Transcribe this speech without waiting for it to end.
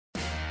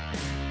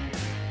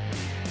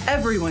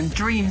Everyone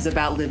dreams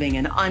about living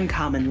an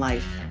uncommon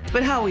life,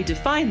 but how we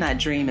define that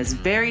dream is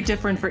very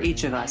different for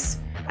each of us.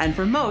 And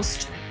for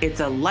most, it's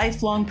a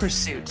lifelong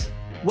pursuit.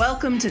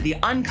 Welcome to the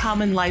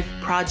Uncommon Life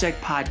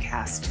Project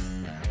podcast.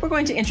 We're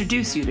going to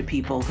introduce you to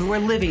people who are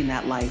living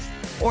that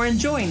life or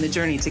enjoying the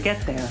journey to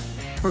get there.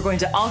 We're going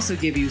to also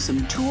give you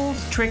some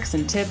tools, tricks,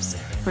 and tips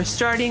for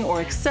starting or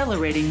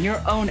accelerating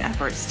your own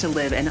efforts to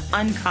live an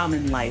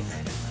uncommon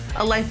life,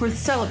 a life worth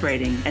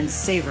celebrating and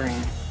savoring.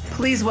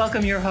 Please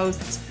welcome your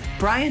hosts,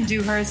 Brian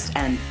Dewhurst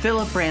and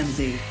Philip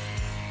Ramsey.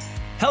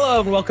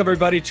 Hello and welcome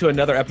everybody to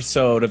another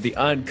episode of the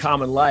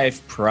Uncommon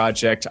Life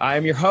Project. I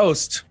am your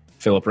host,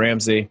 Philip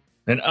Ramsey.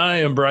 And I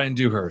am Brian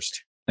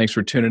Dewhurst. Thanks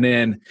for tuning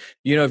in.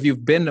 You know, if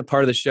you've been a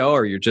part of the show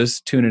or you're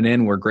just tuning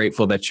in, we're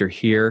grateful that you're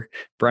here.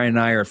 Brian and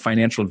I are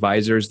financial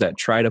advisors that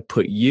try to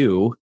put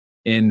you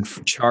in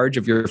charge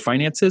of your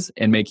finances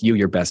and make you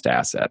your best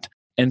asset.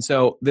 And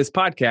so this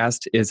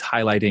podcast is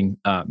highlighting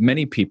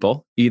many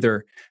people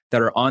either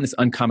that are on this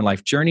uncommon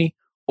life journey,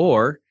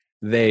 or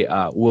they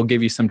will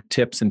give you some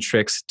tips and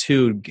tricks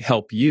to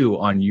help you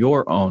on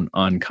your own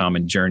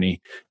uncommon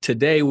journey.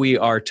 Today, we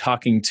are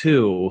talking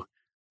to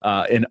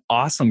an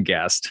awesome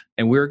guest,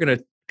 and we're going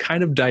to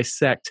kind of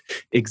dissect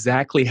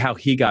exactly how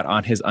he got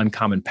on his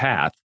uncommon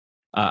path.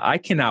 I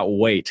cannot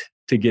wait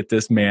to get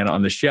this man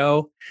on the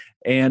show,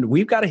 and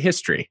we've got a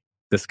history,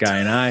 this guy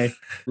and I.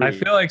 I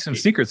feel like some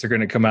secrets are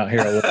going to come out here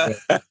a little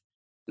bit.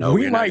 No,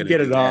 we might get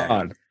it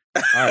on.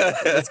 All right,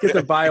 let's get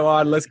the bio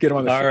on. Let's get him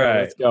on the show.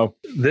 Right. Let's go.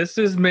 This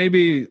is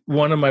maybe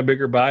one of my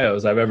bigger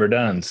bios I've ever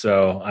done,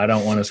 so I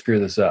don't want to screw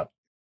this up.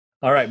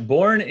 All right,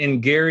 born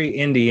in Gary,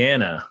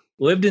 Indiana,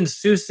 lived in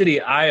Sioux City,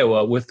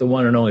 Iowa with the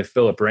one and only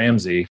Philip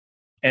Ramsey,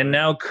 and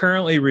now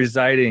currently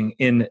residing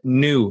in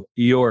New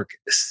York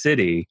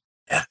City.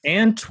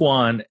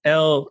 Antoine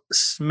L.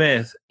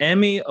 Smith,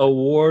 Emmy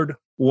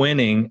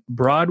Award-winning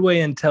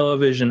Broadway and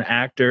television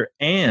actor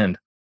and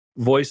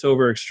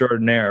voiceover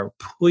extraordinaire.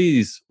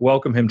 Please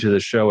welcome him to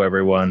the show,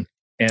 everyone.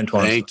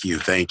 Antoine.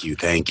 Thank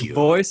you.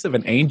 Voice of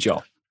an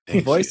angel.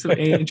 Voice of an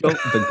angel,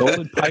 the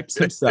golden pipes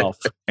himself,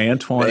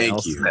 Antoine L.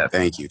 Smith.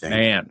 Thank you.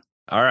 Man.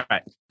 All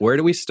right. Where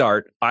do we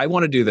start? I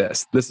want to do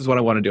this. This is what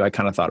I want to do. I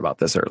kind of thought about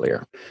this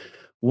earlier.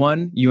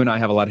 One, you and I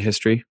have a lot of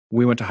history.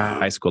 We went to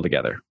high school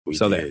together. We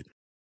did.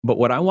 But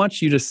what I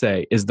want you to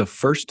say is the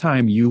first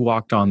time you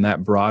walked on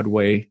that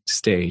Broadway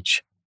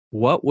stage,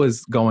 what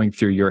was going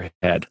through your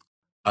head?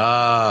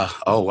 Oh,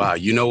 wow.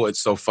 You know what's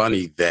so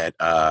funny that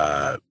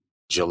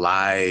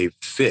July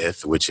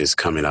 5th, which is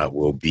coming up,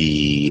 will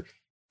be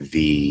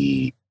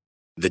the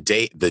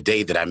day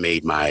that I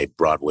made my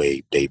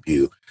Broadway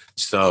debut.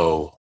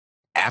 So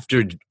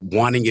after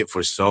wanting it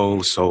for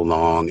so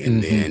long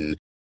and then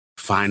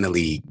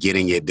finally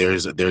getting it,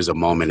 there's a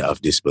moment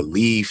of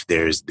disbelief,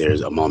 there's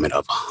a moment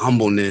of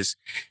humbleness,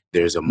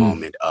 there's a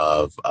moment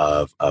of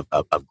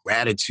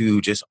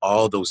gratitude, just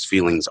all those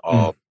feelings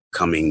all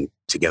coming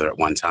together at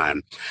one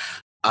time.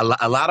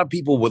 A lot of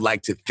people would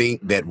like to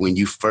think that when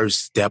you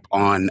first step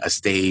on a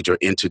stage or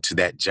enter to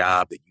that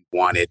job that you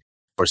wanted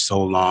for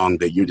so long,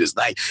 that you're just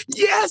like,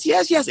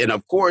 yes. And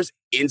of course,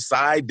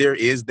 inside there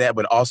is that,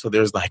 but also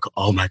there's like,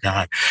 oh my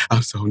God,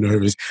 I'm so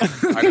nervous. I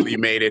finally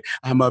made it.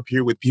 I'm up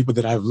here with people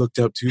that I've looked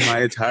up to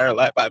my entire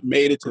life. I've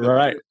made it to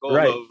the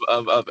goal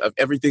of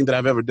everything that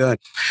I've ever done.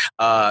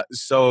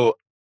 So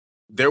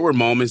there were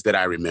moments that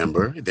I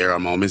remember. There are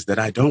moments that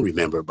I don't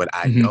remember, but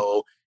I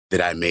know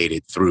that I made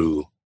it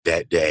through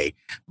that day.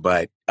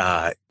 But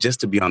just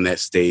to be on that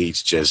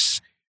stage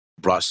just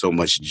brought so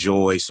much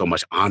joy, so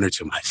much honor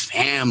to my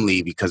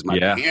family, because my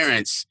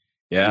parents,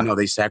 you know,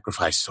 they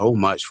sacrificed so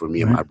much for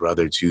me and my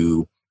brother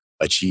to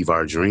achieve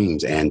our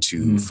dreams and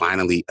to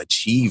finally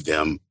achieve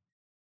them.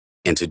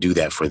 And to do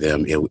that for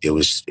them, it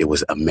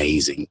was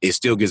amazing. It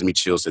still gives me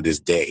chills to this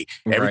day.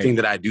 Everything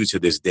that I do to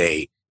this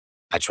day,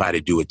 I try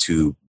to do it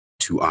to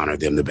honor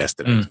them the best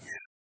that I can.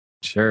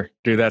 Sure.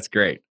 Dude, that's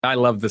great. I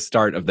love the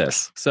start of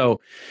this. So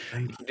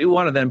I do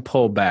want to then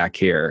pull back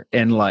here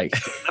and kind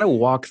of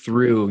walk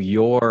through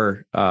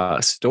your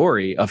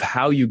story of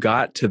how you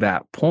got to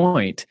that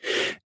point.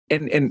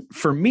 And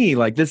for me,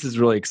 this is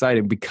really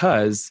exciting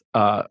because,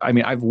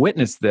 I've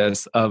witnessed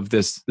this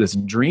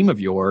dream of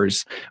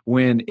yours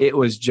when it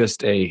was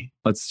just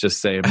let's just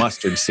say a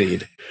mustard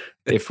seed,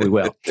 if we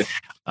will.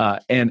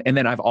 And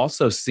then I've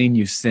also seen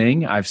you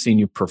sing. I've seen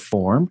you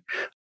perform.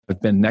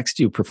 I've been next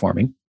to you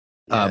performing.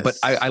 Yes. But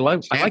I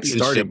like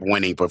starting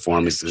winning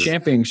performances.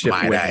 Championship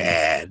winning. I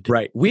add.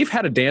 Right. We've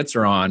had a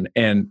dancer on,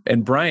 and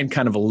Brian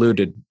kind of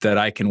alluded that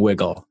I can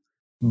wiggle,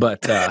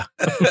 but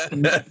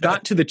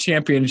not to the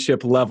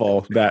championship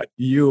level that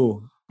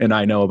you and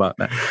I know about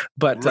that.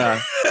 But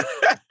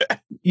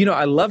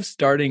I love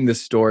starting the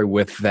story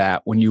with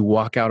that when you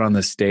walk out on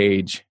the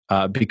stage,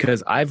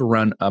 because I've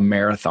run a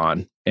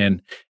marathon,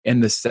 and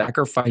the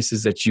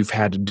sacrifices that you've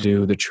had to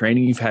do, the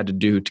training you've had to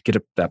do to get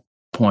up to that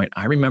point.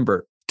 I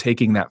remember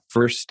taking that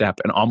first step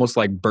and almost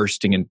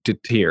bursting into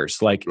tears.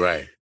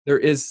 There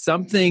is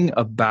something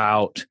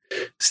about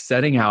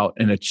setting out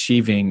and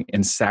achieving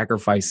and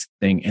sacrificing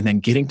and then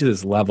getting to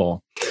this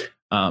level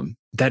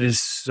that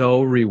is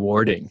so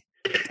rewarding.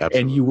 Absolutely.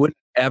 And you wouldn't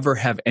ever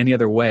have any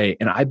other way.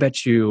 And I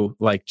bet you,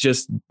 like,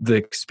 just the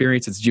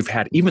experiences you've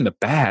had, even the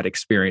bad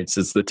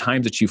experiences, the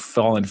times that you've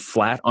fallen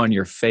flat on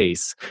your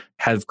face,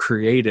 have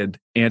created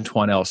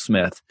Antoine L.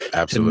 Smith.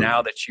 Absolutely. To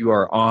now that you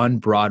are on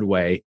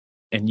Broadway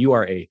and you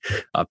are a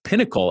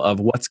pinnacle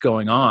of what's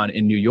going on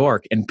in New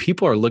York, and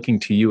people are looking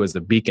to you as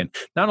a beacon,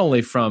 not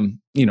only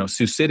from,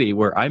 Sioux City,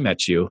 where I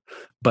met you,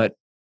 but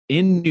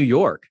in New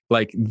York.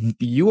 Like,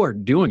 you are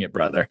doing it,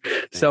 brother.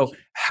 So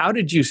how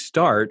did you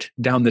start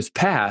down this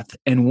path,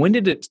 and when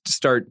did it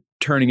start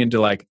turning into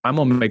like, I'm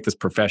going to make this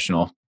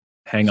professional?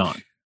 Hang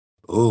on.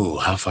 Ooh,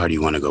 how far do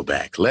you want to go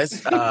back?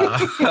 Let's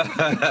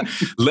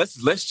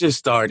let's just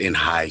start in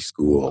high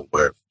school,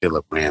 where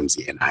Philip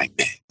Ramsey and I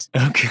met.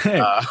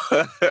 Okay.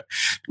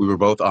 We were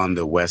both on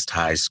the West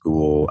High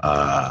School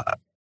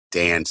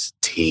dance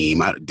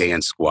team,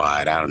 dance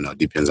squad. I don't know.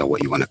 Depends on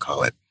what you want to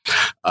call it.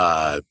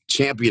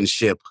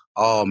 Championship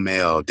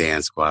all-male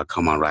dance squad.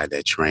 Come on, ride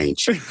that train.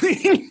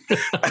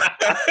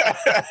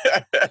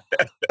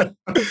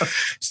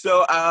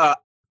 So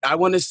I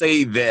want to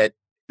say that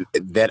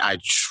I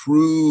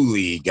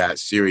truly got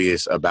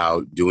serious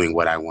about doing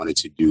what I wanted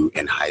to do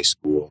in high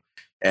school.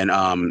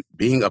 And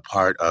being a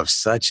part of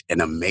such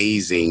an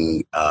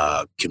amazing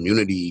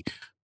community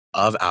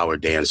of our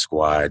dance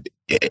squad,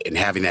 and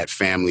having that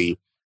family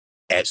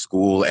at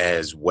school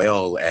as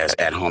well as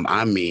at home.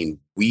 I mean,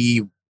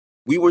 we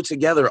were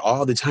together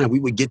all the time. We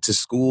would get to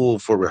school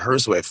for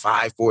rehearsal at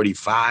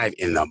 5:45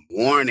 in the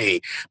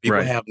morning.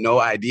 People have no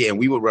idea. And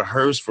we would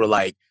rehearse for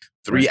like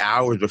 3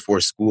 hours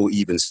before school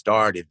even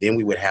started. Then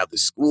we would have the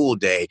school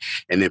day.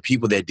 And then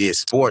people that did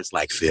sports,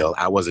 like Phil,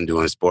 I wasn't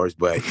doing sports,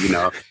 but,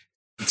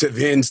 to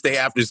then stay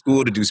after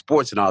school to do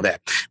sports and all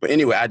that. But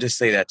anyway, I just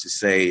say that to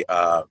say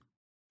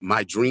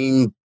my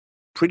dream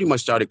pretty much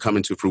started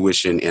coming to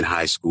fruition in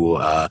high school.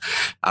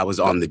 I was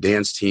on the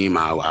dance team.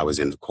 I was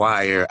in the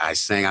choir. I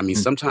sang. I mean,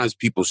 sometimes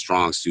people's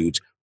strong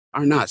suits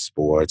are not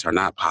sports, are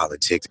not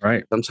politics.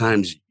 Right.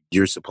 Sometimes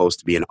you're supposed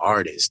to be an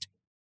artist.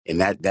 And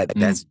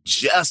that's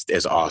just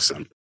as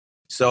awesome.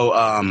 So,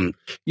 and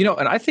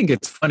I think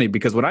it's funny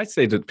because when I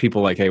say to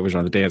people like, hey, we're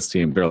on the dance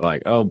team, they're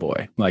like, oh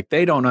boy, like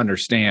they don't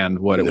understand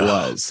what it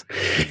was.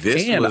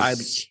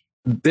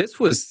 This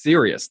was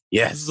serious.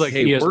 Yes. This is like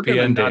hey, we're going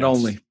to not dance.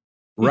 only,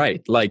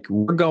 right, like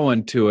we're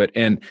going to it.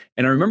 And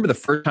I remember the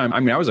first time,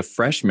 I was a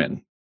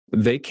freshman.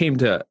 They came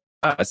to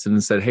us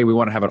and said, hey, we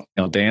want to have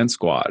a dance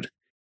squad.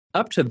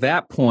 Up to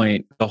that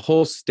point, the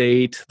whole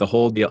state, the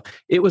whole deal,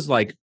 it was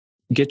like,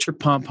 get your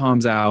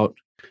pom-poms out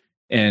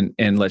and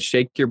let's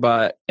shake your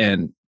butt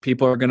and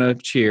people are going to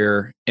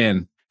cheer.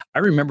 And I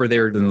remember they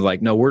were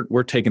like, no,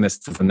 we're taking this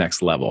to the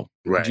next level.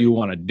 Right. Do you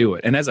want to do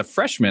it? And as a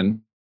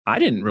freshman, I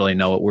didn't really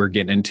know what we're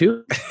getting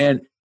into.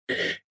 And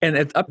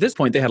up this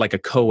point, they had like a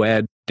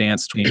co-ed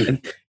dance team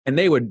and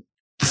they would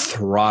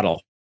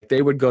throttle.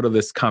 They would go to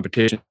this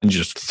competition and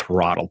just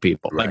throttle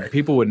people. Right. Like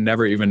people would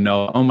never even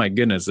know, oh my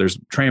goodness, there's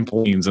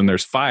trampolines and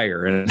there's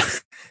fire. And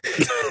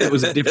it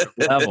was a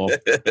different level.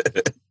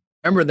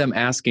 I remember them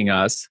asking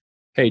us,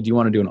 hey, do you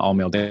want to do an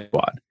all-male dance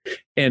squad?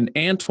 And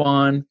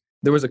Antoine,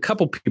 there was a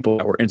couple people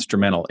that were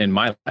instrumental in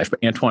my life,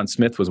 but Antoine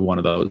Smith was one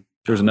of those.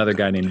 There was another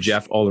guy named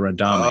Jeff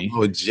Olorundami.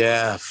 Oh,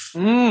 Jeff.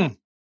 And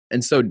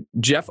so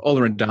Jeff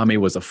Olorundami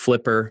was a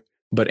flipper,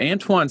 but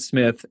Antoine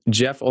Smith,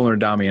 Jeff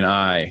Olorundami, and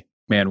I,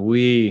 man,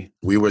 we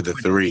were the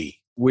three.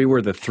 We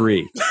were the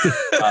three.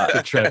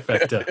 The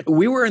trifecta.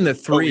 We were in the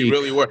three. Oh, we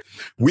really were.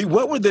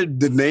 What were the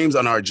names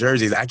on our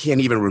jerseys? I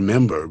can't even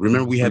remember.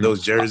 Remember we had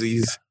those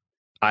jerseys?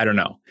 I don't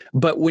know.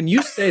 But when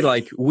you say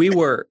like we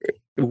were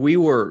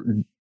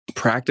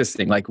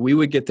practicing, like we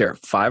would get there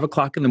at 5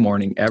 o'clock in the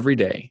morning every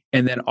day.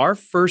 And then our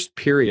first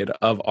period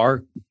of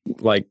our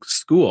like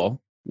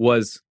school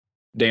was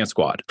dance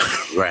squad.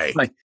 Right.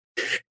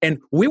 And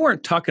we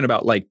weren't talking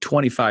about like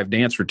 25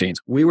 dance routines.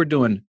 We were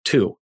doing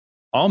 2,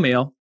 all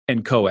male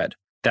and co-ed.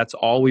 That's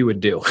all we would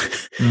do.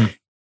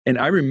 And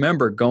I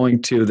remember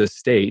going to the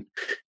state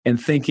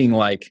and thinking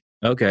like,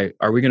 okay,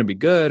 are we going to be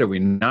good? Are we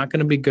not going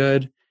to be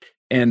good?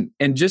 And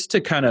just to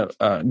kind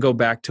of go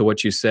back to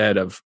what you said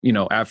of,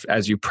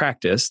 as you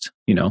practiced,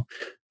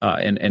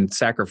 and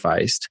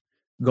sacrificed,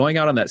 going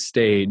out on that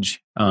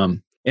stage.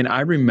 And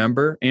I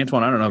remember,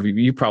 Antoine, I don't know if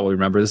you probably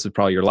remember, this is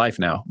probably your life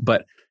now,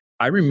 but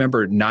I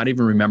remember not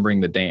even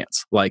remembering the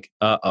dance. Like,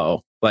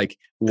 like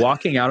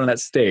walking out on that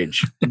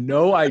stage,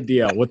 no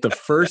idea what the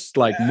first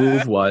like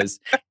move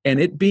was. And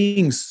it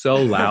being so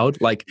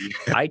loud, like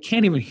I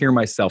can't even hear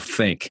myself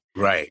think.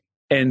 Right.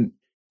 And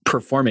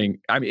performing,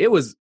 it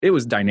was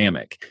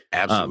dynamic.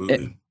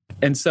 Absolutely.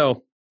 And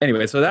so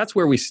anyway, so that's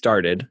where we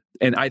started.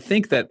 And I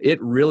think that it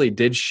really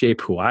did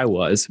shape who I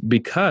was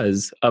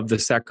because of the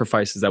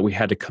sacrifices that we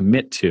had to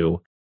commit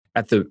to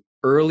at the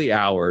early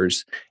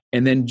hours.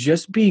 And then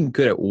just being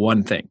good at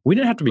one thing. We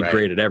didn't have to be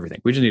great at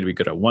everything. We just need to be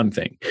good at one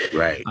thing.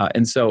 Right.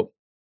 And so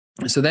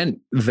then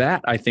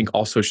that I think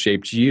also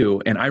shaped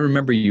you. And I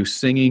remember you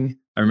singing.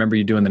 I remember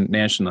you doing the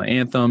national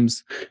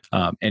anthems,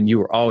 and you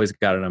were always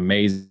got an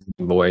amazing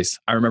voice.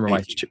 I remember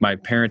my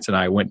parents and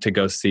I went to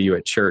go see you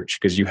at church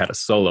because you had a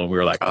solo, and we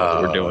were like,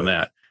 "Oh, we're doing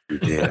that."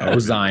 Yeah. Oh,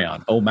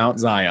 Zion. Oh, Mount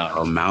Zion.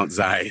 Oh, Mount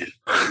Zion.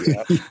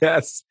 Yeah.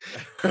 Yes.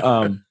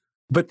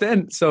 But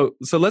then, so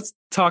let's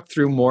talk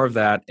through more of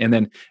that. And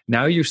then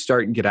now you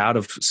start and get out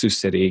of Sioux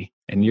City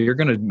and you're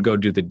going to go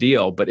do the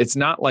deal, but it's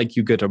not like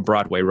you get to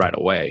Broadway right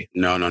away.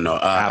 No.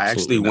 I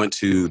actually went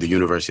to the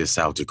University of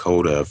South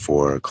Dakota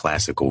for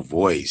classical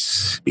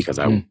voice because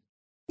I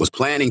was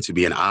planning to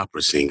be an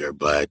opera singer,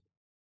 but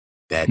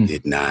that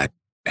did not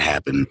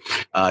happen.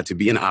 To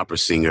be an opera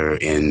singer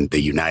in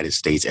the United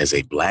States as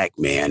a Black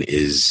man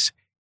is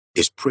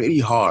pretty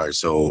hard.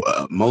 So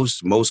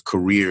most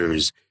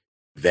careers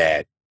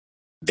that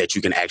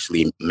you can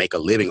actually make a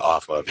living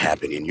off of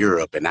happen in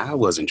Europe. And I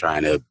wasn't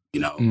trying to,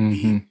 be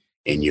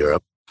in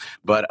Europe.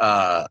 But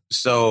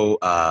so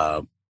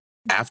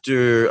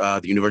after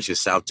the University of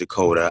South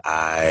Dakota,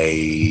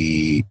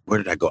 where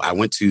did I go? I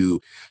went to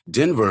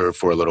Denver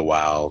for a little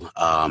while,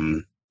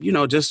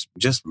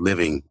 just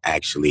living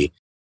actually.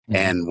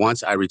 And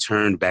once I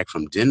returned back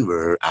from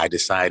Denver, I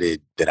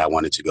decided that I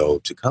wanted to go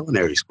to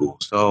culinary school.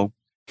 So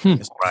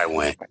that's where I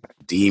went,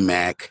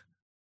 DMAC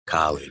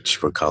College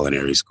for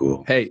culinary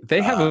school. Hey, they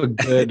have a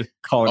good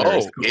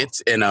culinary school.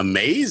 It's an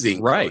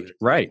amazing right.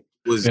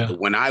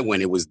 When I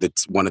went, it was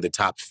one of the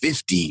top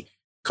 50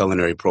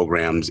 culinary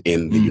programs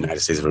in the United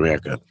States of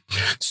America.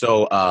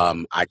 So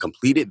I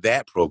completed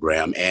that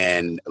program,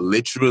 and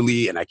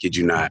literally, and I kid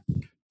you not,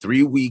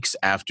 3 weeks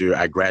after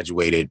I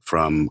graduated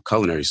from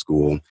culinary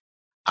school,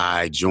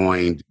 I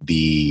joined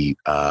the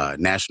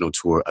national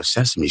tour of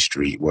Sesame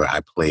Street, where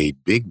I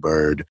played Big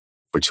Bird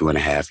for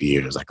 2.5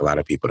 years. Like, a lot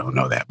of people don't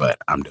know that, but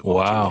I'm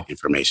divulging that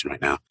information right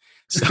now.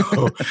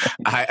 So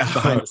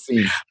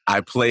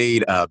I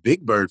played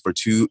Big Bird for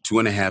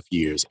 2.5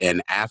 years.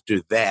 And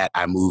after that,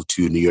 I moved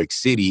to New York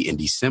City in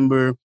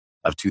December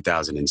of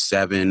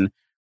 2007,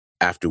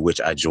 after which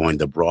I joined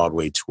the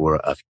Broadway tour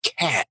of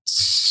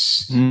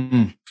Cats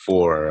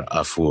for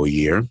a full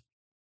year.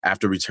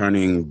 After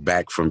returning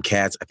back from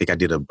Cats, I think I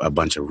did a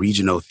bunch of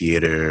regional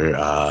theater.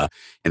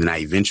 And then I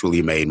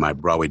eventually made my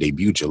Broadway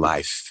debut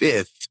July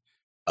 5th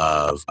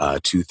of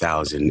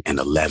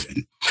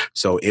 2011.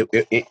 So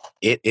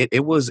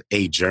it was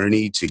a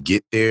journey to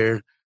get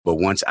there. But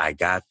once I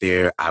got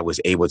there, I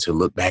was able to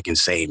look back and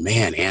say,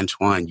 man,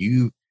 Antoine,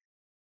 you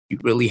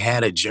really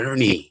had a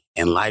journey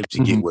in life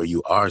to get where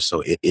you are.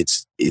 So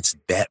it's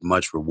that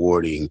much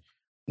rewarding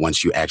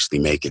once you actually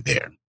make it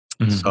there.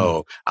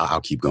 So I'll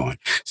keep going.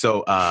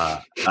 So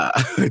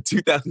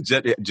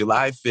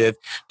July 5th,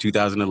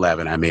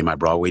 2011, I made my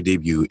Broadway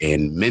debut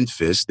in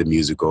Memphis, the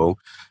musical,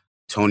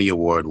 Tony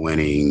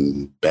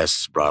Award-winning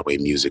Best Broadway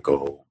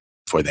Musical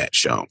for that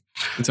show.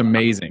 It's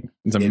amazing.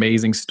 It's an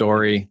amazing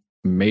story,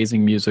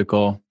 amazing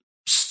musical.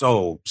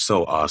 So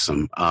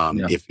awesome.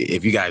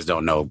 If you guys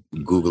don't know,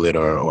 Google it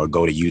or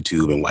go to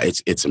YouTube and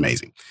watch. It's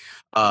amazing.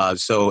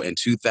 So in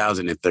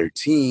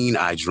 2013,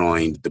 I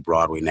joined the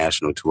Broadway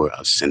National Tour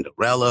of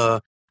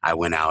Cinderella. I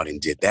went out and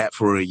did that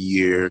for a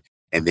year.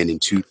 And then in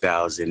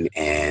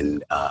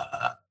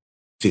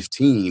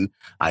 2015,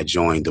 I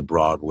joined the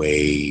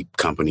Broadway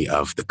company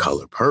of The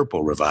Color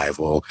Purple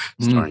revival,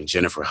 starring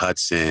Jennifer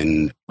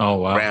Hudson,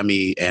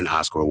 Grammy and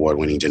Oscar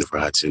award-winning Jennifer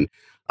Hudson,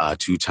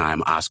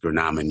 two-time Oscar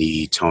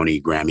nominee, Tony,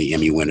 Grammy,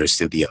 Emmy winner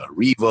Cynthia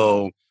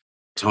Erivo,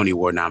 Tony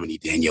Award nominee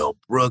Danielle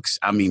Brooks.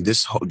 I mean,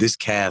 this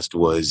cast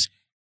was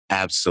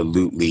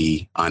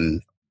absolutely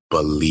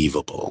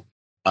unbelievable.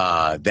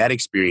 That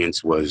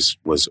experience was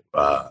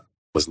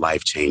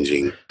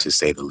life-changing, to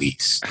say the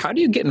least. How do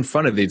you get in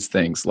front of these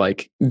things?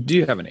 Like, do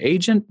you have an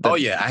agent? I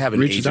have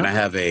an agent. I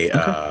have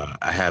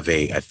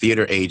a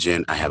theater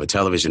agent. I have a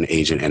television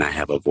agent, and I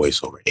have a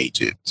voiceover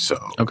agent. So,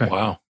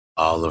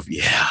 all of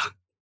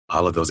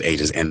those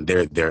agents, and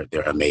they're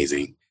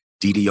amazing.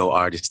 DDO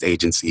Artist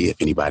Agency,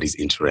 if anybody's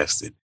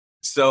interested.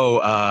 So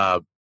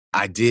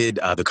I did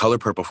The Color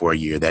Purple for a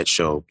year. That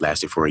show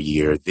lasted for a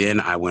year. Then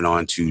I went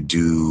on to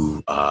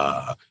do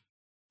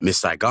Miss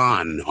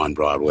Saigon on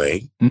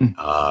Broadway. Then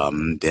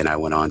I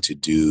went on to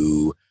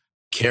do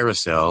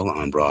Carousel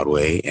on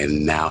Broadway.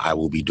 And now I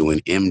will be doing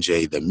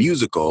MJ the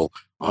Musical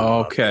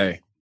on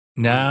Broadway.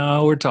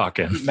 Now we're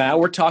talking.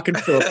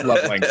 Philip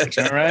love language,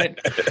 all right?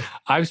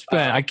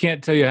 I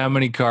can't tell you how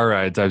many car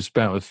rides I've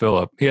spent with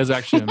Philip. He has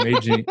actually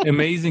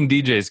amazing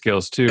DJ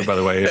skills too, by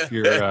the way, if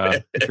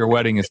your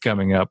wedding is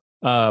coming up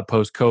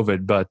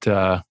post-COVID. But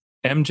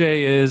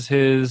MJ is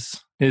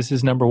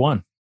his number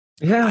one.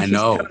 Yeah, I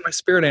know. He's kind of my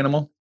spirit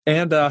animal.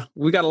 And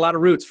we got a lot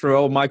of roots for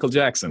old Michael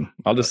Jackson.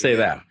 I'll just say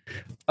that.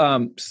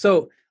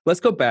 So let's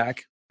go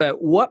back.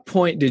 At what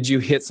point did you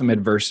hit some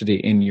adversity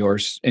in your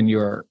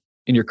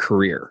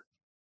career?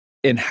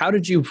 And how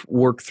did you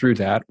work through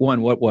that?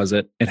 One, what was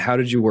it? And how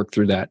did you work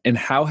through that? And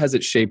how has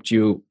it shaped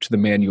you to the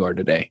man you are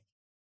today?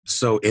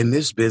 So in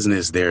this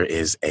business, there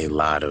is a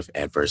lot of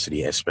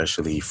adversity,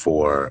 especially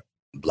for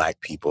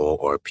Black people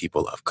or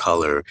people of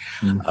color,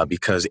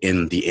 because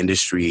in the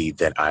industry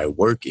that I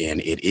work in,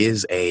 it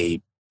is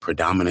a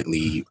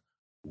predominantly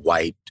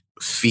white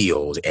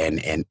field,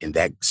 and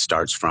that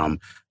starts from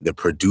the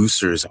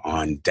producers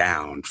on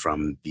down,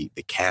 from the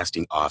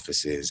casting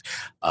offices,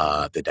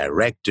 the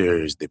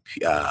directors, the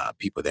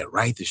people that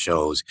write the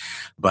shows.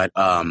 But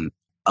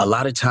a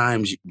lot of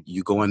times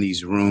you go in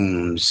these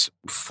rooms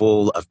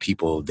full of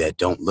people that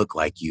don't look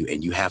like you,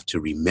 and you have to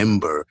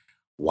remember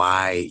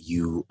why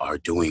you are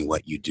doing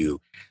what you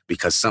do,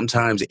 because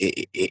sometimes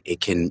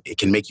it can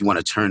make you want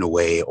to turn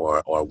away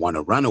or want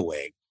to run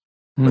away.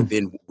 But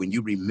then when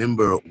you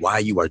remember why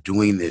you are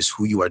doing this,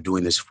 who you are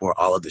doing this for,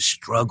 all of the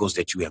struggles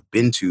that you have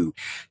been to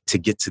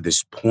get to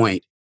this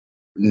point,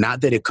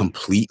 not that it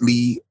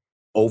completely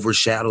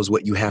overshadows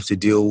what you have to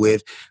deal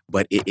with,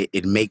 but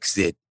it makes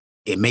it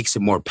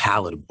more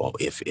palatable,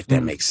 if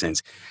that makes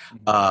sense.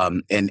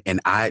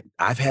 And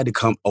I've had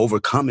to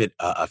overcome it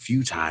a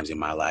few times in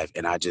my life,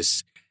 and I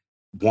just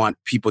want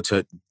people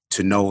to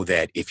know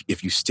that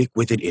if you stick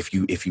with it, if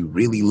you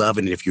really love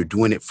it, and if you're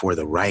doing it for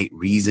the right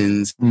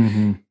reasons,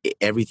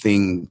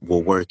 everything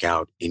will work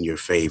out in your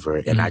favor.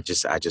 And I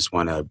just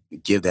want to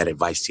give that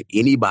advice to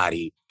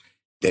anybody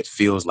that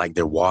feels like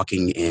they're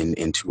walking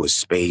into a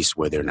space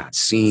where they're not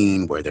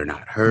seen, where they're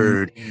not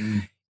heard.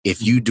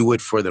 If you do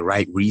it for the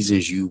right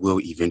reasons, you will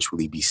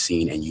eventually be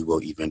seen and you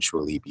will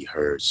eventually be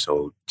heard.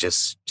 So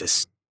just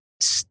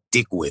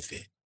stick with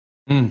it.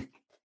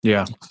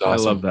 Yeah, Awesome. I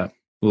love that.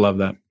 Love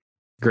that.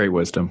 Great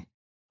wisdom.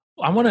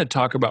 I want to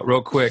talk about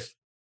real quick,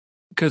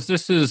 because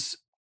this is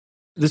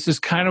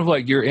kind of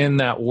like you're in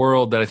that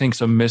world that I think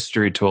is a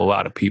mystery to a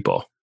lot of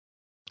people.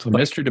 It's a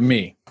mystery to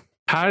me.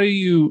 Can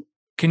you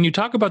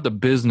talk about the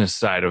business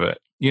side of it?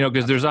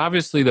 Because there's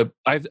obviously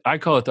I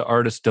call it the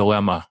artist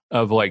dilemma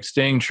of like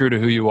staying true to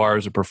who you are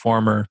as a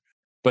performer,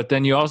 but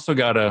then you also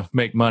got to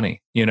make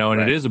money, and right.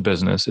 It is a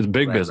business. It's a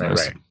big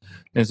business. Right.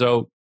 And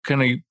so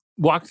can I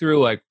walk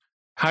through, like,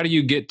 how do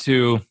you get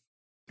to,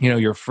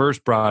 your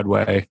first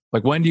Broadway?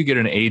 Like, when do you get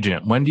an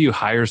agent? When do you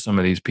hire some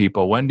of these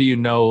people? When do you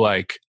know,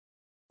 like,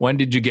 when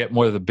did you get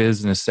more of the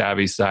business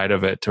savvy side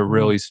of it to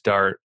really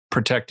start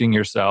protecting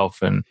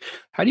yourself? And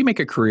how do you make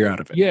a career out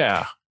of it?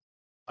 Yeah.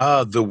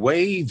 The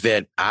way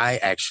that I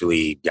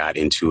actually got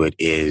into it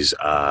is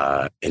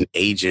an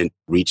agent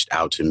reached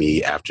out to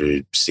me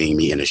after seeing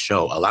me in a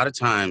show. A lot of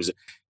times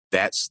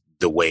that's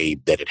the way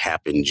that it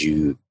happened.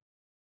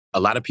 A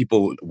lot of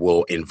people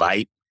will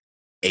invite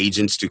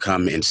agents to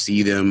come and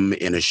see them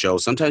in a show.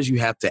 Sometimes you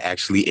have to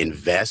actually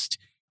invest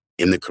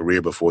in the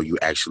career before you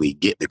actually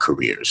get the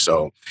career.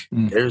 So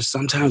there's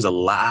sometimes a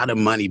lot of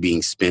money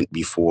being spent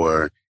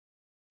before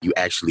you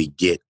actually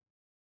get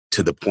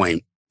to the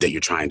point that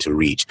you're trying to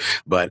reach.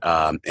 But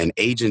an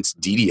agent's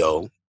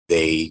DDO,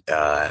 they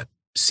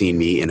saw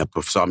me in a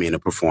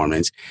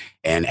performance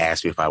and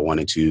asked me if I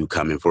wanted to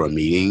come in for a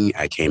meeting.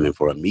 I came in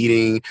for a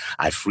meeting.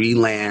 I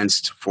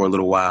freelanced for a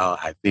little while.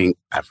 I think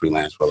I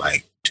freelanced for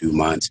like 2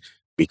 months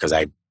because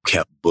I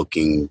kept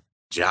booking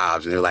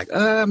jobs, and they're like,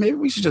 maybe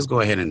we should just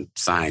go ahead and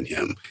sign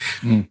him.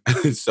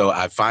 So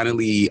I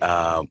finally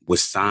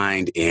was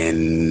signed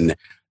in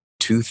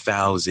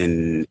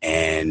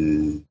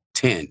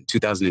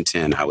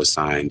 2010, I was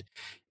signed.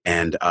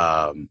 And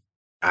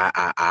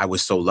I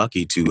was so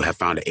lucky to have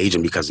found an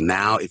agent, because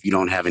now if you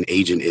don't have an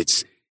agent,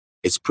 it's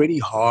pretty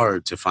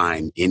hard to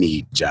find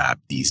any job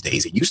these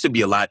days. It used to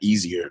be a lot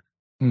easier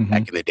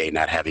back in the day,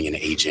 not having an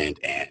agent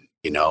and,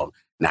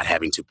 not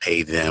having to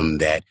pay them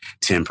that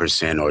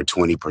 10% or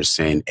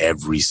 20%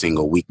 every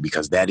single week,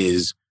 because that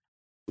is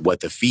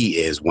what the fee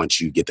is once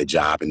you get the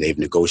job and they've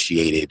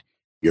negotiated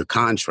your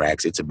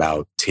contracts. It's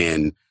about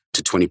 10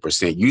 to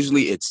 20%.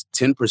 Usually it's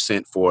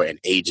 10% for an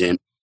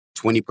agent,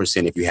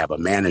 20% if you have a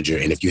manager.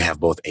 And if you have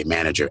both a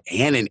manager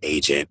and an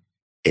agent,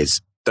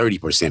 it's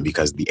 30%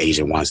 because the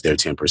agent wants their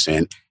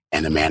 10%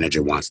 and the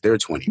manager wants their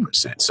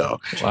 20%. So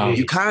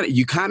you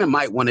kind of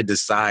might want to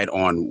decide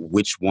on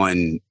which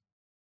one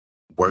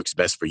works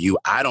best for you.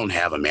 I don't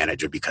have a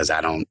manager because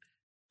I don't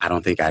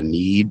think I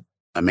need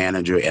a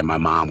manager, and my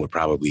mom would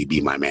probably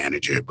be my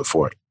manager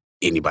before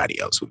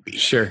anybody else would be.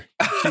 Sure.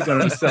 She's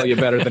going to sell you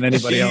better than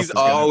anybody else. She's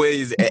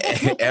always,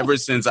 ever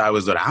since I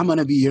was little, I'm going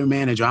to be your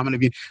manager. I'm going to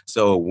be.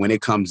 So when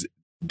it comes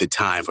the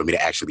time for me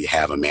to actually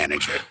have a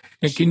manager.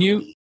 And can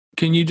you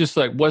just,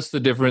 like, what's the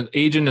difference?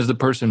 Agent is the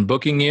person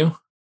booking you?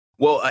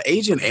 Well, an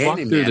agent and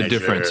a manager, the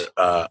difference.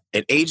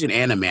 An agent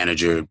and a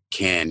manager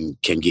can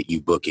get you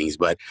bookings,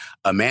 but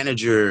a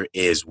manager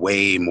is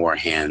way more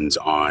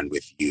hands-on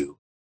with you.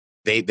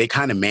 They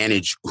kind of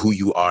manage who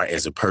you are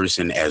as a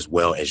person as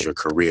well as your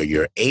career.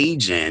 Your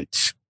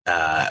agent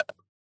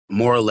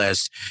more or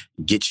less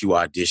gets you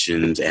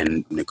auditions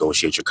and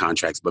negotiate your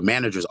contracts, but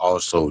managers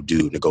also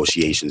do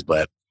negotiations,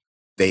 but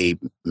they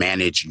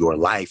manage your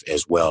life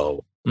as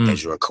well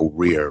as your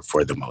career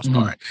for the most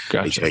part.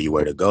 Gotcha. They tell you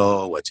where to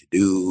go, what to do,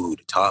 who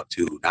to talk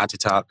to, not to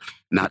talk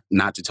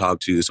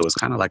to. So it's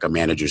kind of like a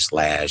manager /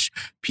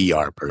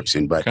 PR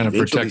person, but kind of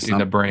protecting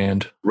the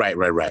brand. Right.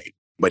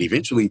 But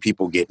eventually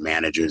people get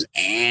managers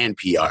and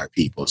PR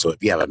people. So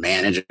if you have a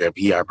manager, a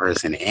PR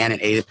person, and an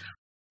agent,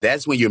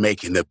 that's when you're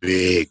making the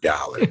big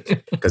dollars.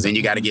 Because then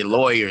you got to get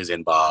lawyers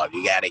involved.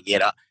 You got to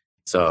get up.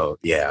 So,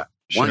 yeah.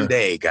 One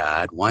day,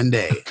 God, one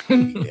day. I'll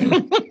be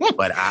there.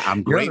 But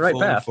I'm You're on the right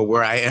grateful path. for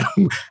where I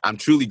am. I'm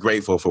truly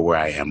grateful for where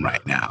I am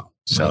right now.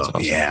 So, That's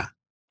awesome.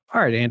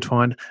 All right,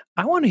 Antoine,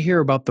 I want to hear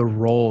about the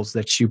roles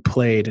that you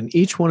played in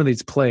each one of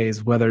these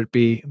plays, whether it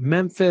be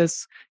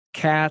Memphis,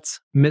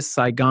 Cats, Miss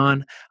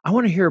Saigon. I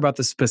want to hear about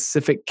the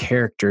specific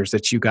characters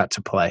that you got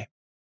to play.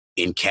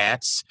 In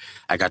Cats,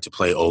 I got to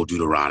play Old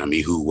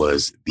Deuteronomy, who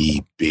was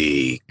the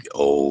big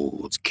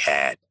old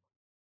cat.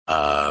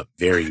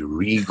 Very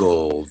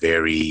regal,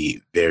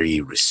 very,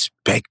 very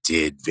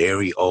respected,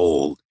 very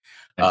old.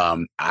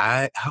 How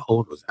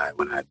old was I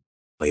when I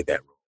played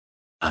that role?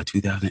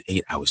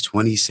 2008. I was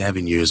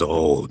 27 years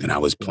old, and I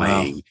was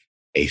playing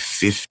a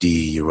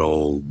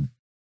 50-year-old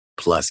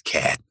plus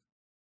cat.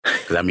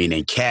 Because I mean,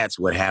 in Cats,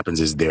 what happens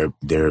is they're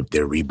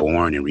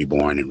reborn and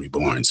reborn and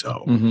reborn.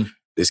 So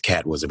this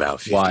cat was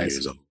about 50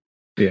 years old.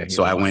 Yeah.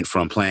 So I went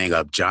from playing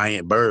a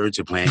giant bird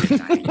to playing a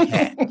giant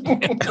cat.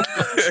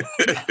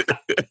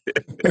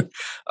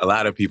 A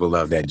lot of people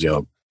love that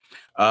joke.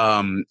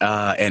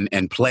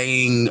 And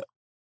playing,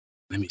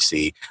 let me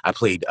see. I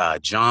played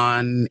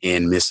John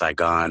in Miss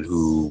Saigon,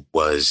 who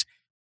was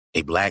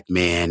a Black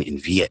man in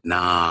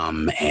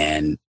Vietnam,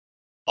 and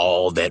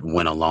all that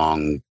went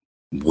along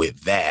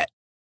with that.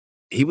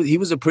 He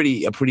was a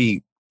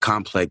pretty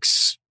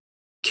complex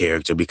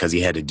character because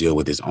he had to deal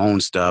with his own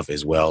stuff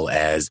as well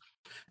as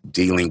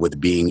dealing with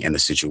being in the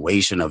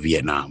situation of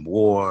Vietnam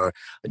War,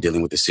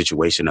 dealing with the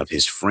situation of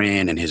his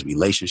friend and his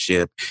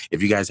relationship.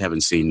 If you guys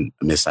haven't seen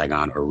Miss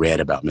Saigon or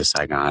read about Miss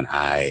Saigon,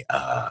 I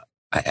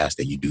ask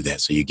that you do that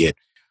so you get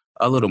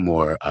a little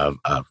more of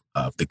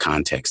the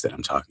context that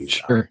I'm talking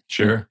about.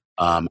 Sure.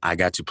 I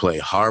got to play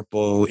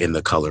Harpo in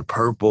The Color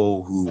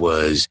Purple, who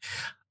was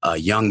a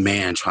young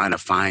man trying to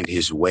find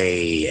his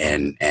way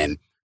and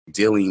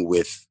dealing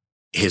with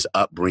his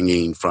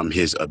upbringing from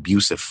his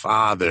abusive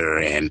father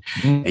and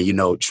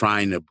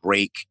trying to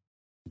break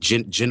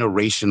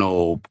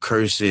generational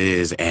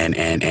curses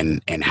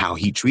and how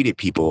he treated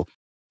people.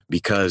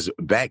 Because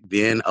back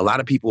then, a lot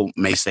of people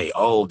may say,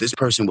 oh, this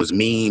person was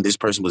mean, this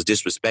person was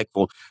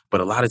disrespectful.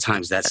 But a lot of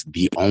times that's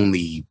the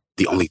only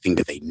thing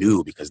that they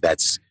knew because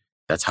that's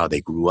how they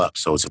grew up.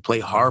 So to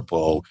play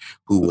Harpo,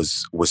 who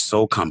was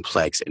so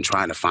complex and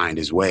trying to find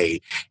his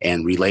way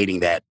and relating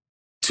that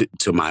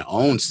to my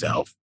own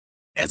self,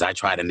 as I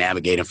try to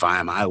navigate and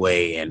find my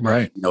way and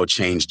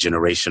change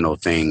generational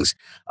things.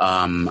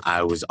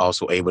 I was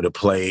also able to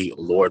play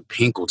Lord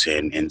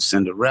Pinkleton in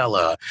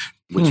Cinderella,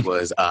 which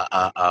was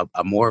a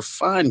more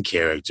fun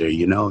character.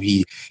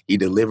 He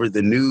delivered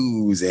the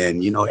news,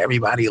 and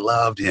everybody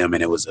loved him,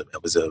 and it was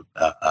a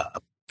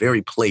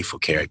very playful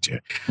character.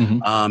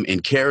 In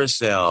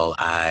Carousel,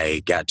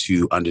 I got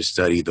to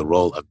understudy the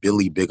role of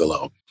Billy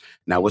Bigelow.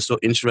 Now, what's so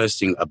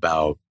interesting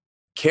about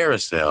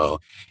Carousel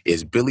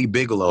is Billy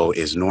Bigelow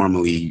is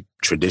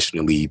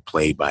traditionally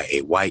played by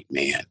a white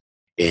man.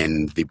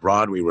 In the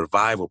Broadway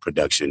revival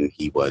production,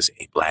 he was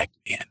a Black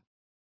man.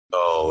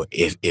 So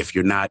if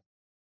you're not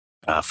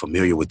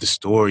familiar with the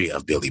story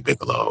of Billy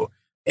Bigelow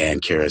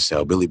and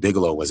Carousel, Billy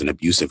Bigelow was an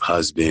abusive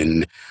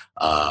husband,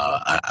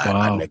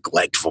 a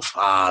neglectful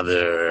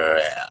father,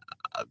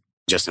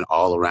 just an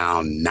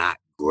all-around not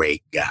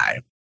great guy.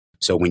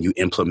 So when you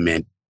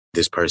implement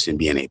this person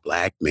being a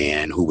Black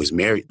man who was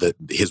married,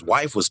 his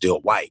wife was still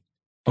white.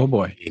 Oh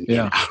boy.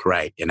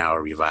 In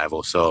our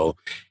revival. So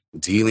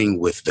dealing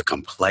with the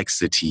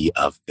complexity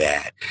of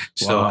that.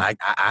 So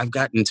I've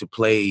gotten to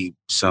play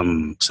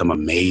some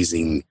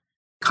amazing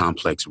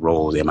complex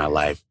roles in my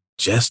life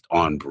just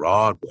on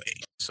Broadway.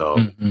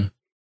 So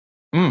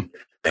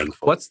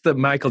thankful. What's the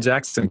Michael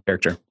Jackson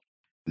character?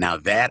 Now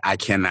that I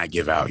cannot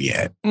give out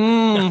yet.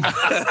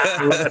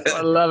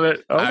 I love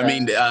it. Okay. I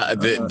mean,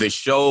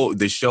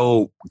 the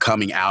show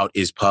coming out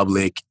is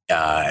public,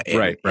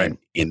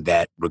 in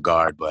that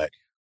regard, but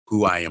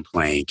who I am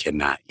playing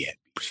cannot yet.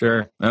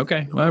 Sure.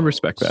 Okay. Well, I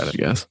respect that, I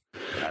guess.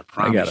 I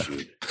promise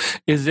you.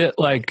 Is it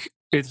like,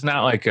 it's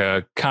not like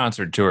a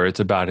concert tour,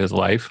 it's about his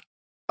life?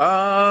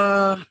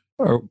 Or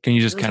can you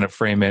just kind of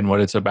frame in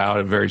what it's about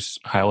at a very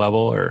high level?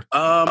 Or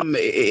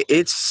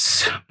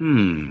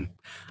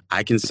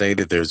I can say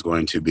that there's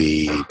going to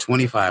be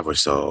 25 or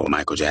so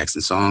Michael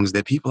Jackson songs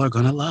that people are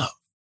going to love.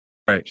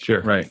 Right. Sure.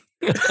 Right.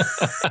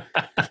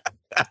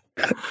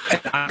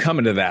 I'm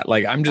coming to that.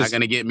 Like, I'm just not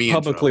going to get me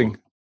publicly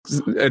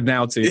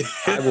announcing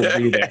I will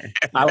be there.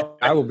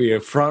 I will be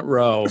a front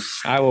row.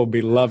 I will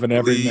be loving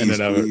every minute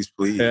of it.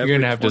 Please. You're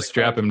going to have to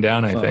strap him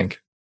down, I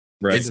think.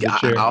 Right.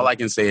 All I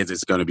can say is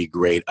it's going to be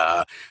great.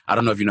 I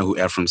don't know if you know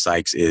who Ephraim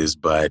Sykes is,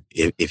 but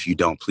if you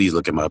don't, please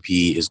look him up.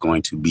 He is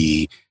going to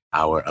be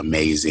our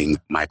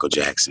amazing Michael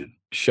Jackson.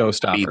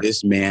 Showstopper. I mean,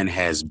 this man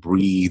has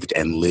breathed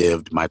and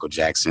lived Michael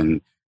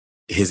Jackson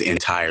his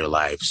entire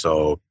life.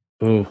 So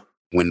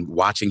when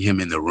watching him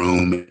in the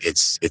room,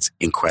 it's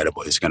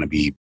incredible. It's going to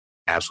be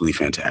absolutely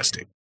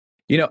fantastic.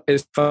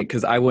 It's funny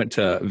because I went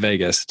to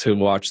Vegas to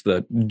watch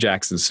the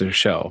Jackson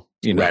show.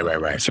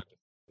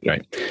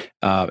 Right.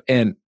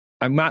 And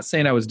I'm not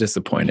saying I was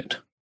disappointed,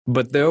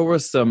 but there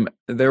was some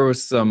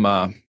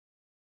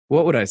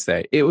what would I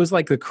say? It was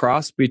like the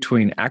cross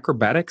between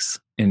acrobatics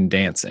and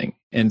dancing.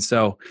 And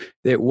so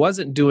it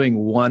wasn't doing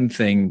one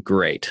thing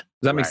great.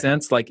 Does that make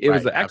sense? Like it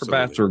was the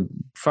acrobats were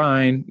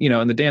fine,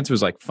 and the dancer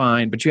was like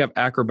fine, but you have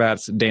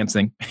acrobats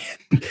dancing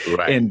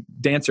and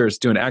dancers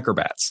doing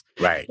acrobats.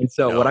 Right. And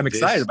so what I'm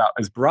excited about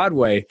is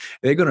Broadway,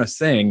 they're going to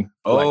sing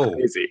like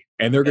crazy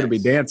and they're going to be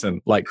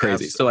dancing like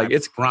crazy. So like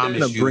it's going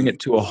to bring it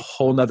to a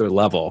whole nother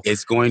level.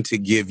 It's going to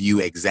give you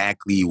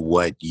exactly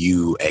what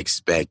you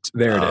expect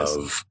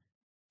of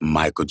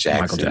Michael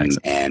Jackson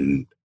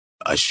and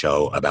a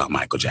show about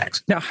Michael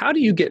Jackson. Now, how do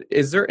you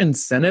is there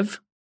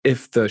incentive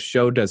if the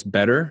show does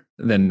better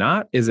than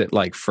not? Is it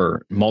like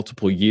for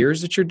multiple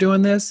years that you're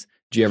doing this?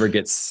 Do you ever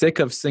get sick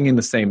of singing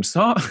the same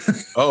song?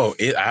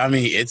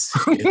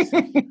 It's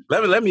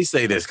let me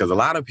say this, because a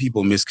lot of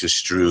people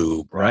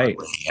misconstrue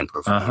Broadway and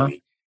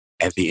performing.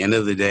 At the end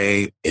of the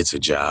day, it's a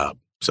job.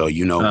 So, when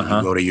you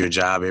go to your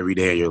job every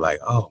day and you're like,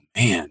 oh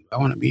man, I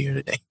want to be here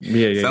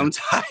today.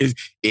 Sometimes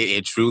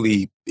it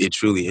truly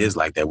is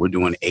like that. We're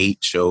doing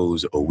 8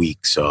 shows a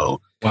week. So,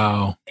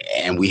 wow.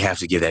 And we have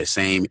to give that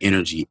same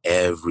energy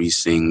every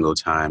single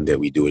time that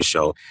we do a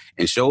show.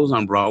 And shows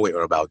on Broadway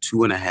are about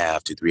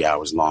 2.5 to 3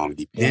 hours long,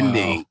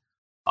 depending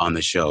on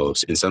the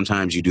shows. And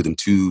sometimes you do them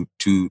two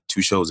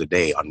shows a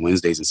day. On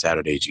Wednesdays and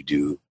Saturdays, you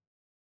do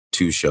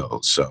 2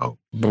 shows. So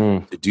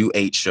to do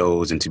 8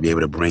 shows and to be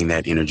able to bring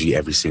that energy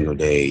every single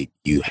day,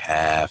 you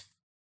have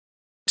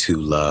to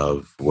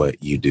love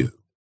what you do.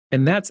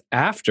 And that's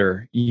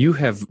after you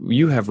have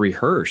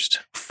rehearsed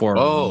for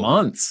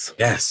months.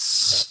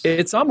 Yes.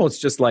 It's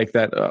almost just like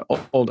that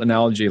old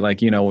analogy,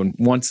 like, when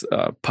once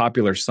a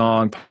popular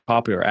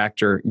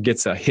actor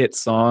gets a hit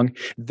song,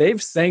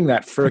 they've sang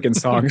that freaking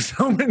song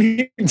so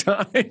many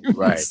times.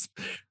 Right.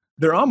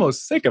 They're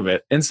almost sick of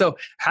it. And so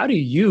how do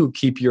you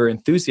keep your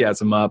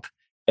enthusiasm up?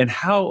 And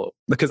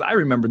because I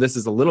remember this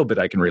is a little bit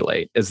I can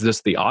relate, is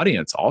this the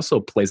audience also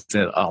plays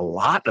in a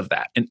lot of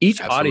that. And each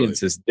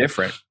audience is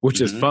different,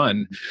 which is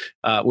fun,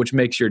 which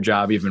makes your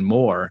job even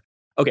more.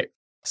 Okay,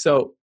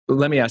 so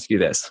let me ask you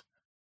this.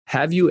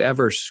 Have you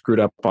ever screwed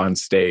up on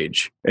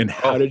stage? And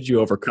how did you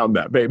overcome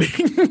that, baby?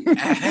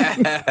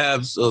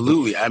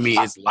 Absolutely. I mean,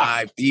 it's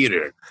live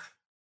theater.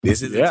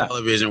 This is a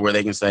television where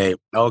they can say,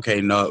 okay,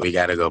 no, we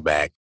got to go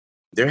back.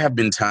 There have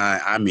been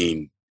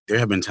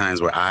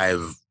times where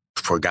I've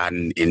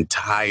forgotten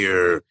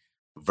entire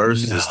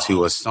verses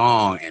to a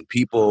song, and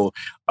people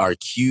are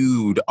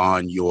cued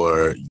on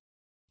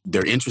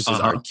their interests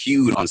are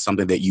cued on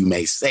something that you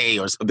may say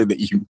or something that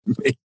you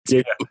may do.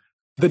 Yeah.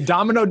 The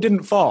domino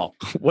didn't fall.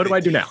 What do I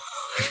do now?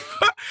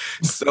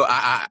 So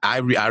I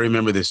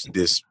remember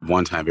this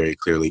one time very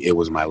clearly. It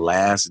was my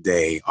last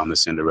day on the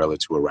Cinderella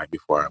tour, right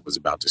before I was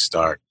about to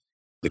start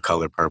The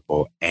Color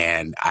Purple,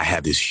 and I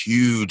had this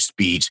huge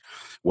speech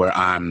where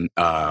I'm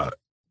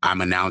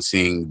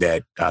announcing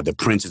that the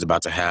prince is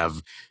about to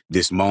have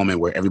this moment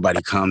where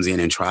everybody comes in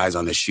and tries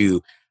on the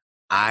shoe.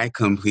 I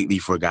completely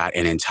forgot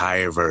an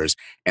entire verse.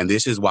 And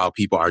this is while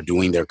people are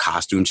doing their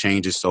costume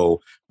changes.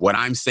 So what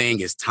I'm saying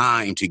is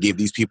time to give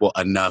these people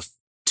enough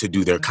to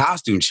do their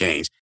costume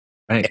change.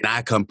 Right. And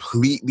I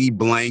completely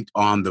blanked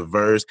on the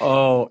verse.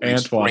 Oh, Antoine.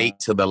 Straight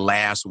to the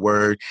last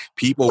word.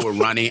 People were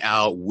running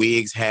out,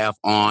 wigs half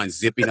on,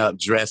 zipping up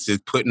dresses,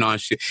 putting on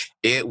shit.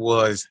 It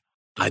was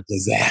a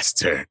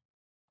disaster.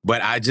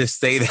 But I just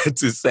say that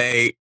to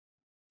say,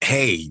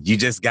 hey, you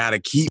just got to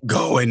keep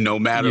going no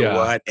matter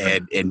what.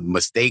 And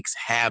mistakes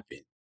happen.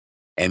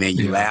 And then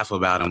you laugh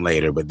about them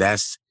later. But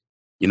that's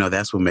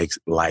what makes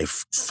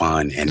life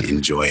fun and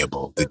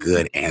enjoyable, the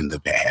good and the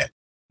bad.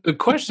 The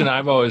question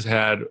I've always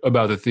had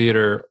about the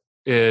theater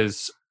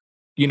is,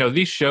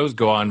 these shows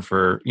go on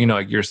for,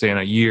 like you're saying,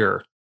 a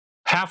year.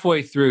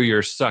 Halfway through,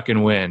 you're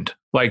sucking wind.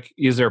 Like,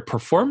 is there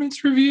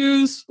performance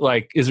reviews?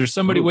 Like, is there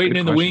somebody waiting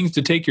in the wings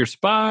to take your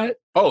spot?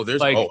 Oh,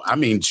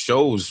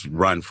 shows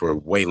run for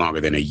way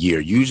longer than a year.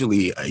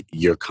 Usually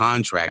you're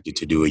contracted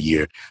to do a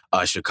year.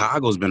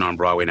 Chicago's been on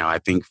Broadway now, I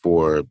think,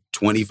 for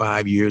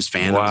 25 years.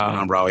 Phantom's been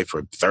on Broadway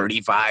for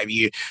 35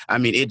 years. I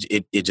mean,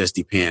 it just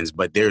depends.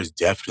 But there's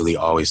definitely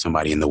always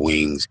somebody in the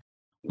wings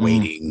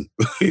waiting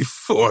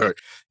for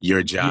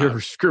your job.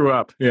 Your screw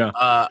up. Yeah.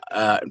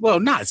 Well,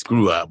 not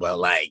screw up, but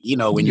like,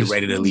 when you're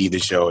ready to leave the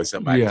show and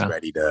somebody's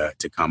ready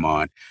to come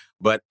on.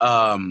 But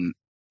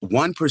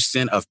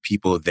 1% of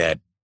people that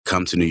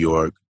come to New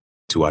York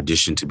to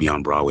audition to be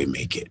on Broadway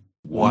make it.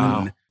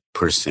 Wow.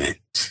 1%.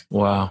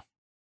 Wow.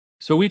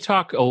 So we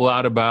talk a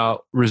lot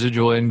about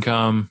residual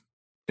income.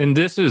 And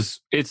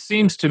it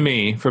seems to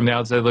me from the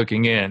outside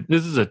looking in,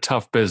 this is a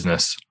tough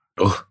business.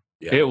 Oh.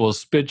 Yeah. It will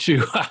spit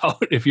you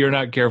out if you're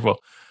not careful.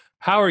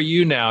 How are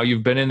you now?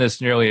 You've been in this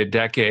nearly a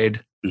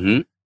decade.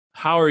 Mm-hmm.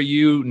 How are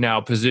you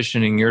now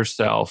positioning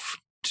yourself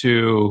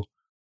to,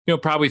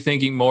 probably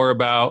thinking more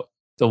about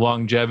the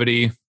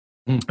longevity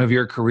of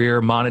your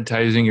career,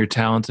 monetizing your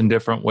talents in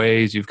different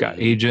ways? You've got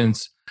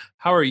agents.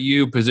 How are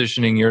you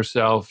positioning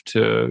yourself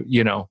to,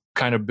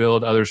 kind of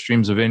build other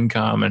streams of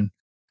income?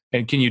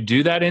 And can you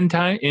do that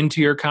into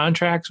your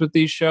contracts with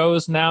these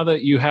shows now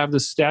that you have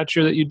the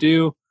stature that you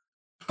do?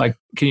 Like,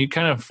 can you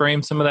kind of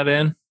frame some of that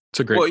in? It's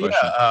a great question.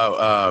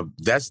 Yeah,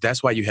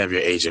 that's why you have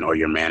your agent or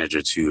your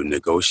manager to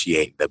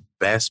negotiate the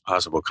best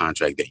possible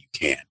contract that you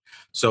can.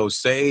 So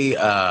say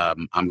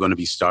I'm going to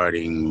be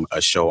starting a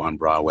show on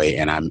Broadway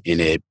and I'm in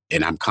it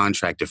and I'm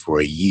contracted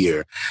for a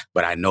year,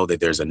 but I know that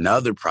there's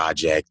another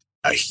project,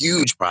 a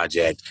huge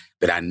project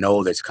that I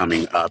know that's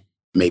coming up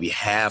maybe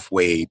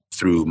halfway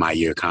through my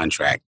year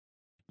contract.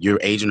 Your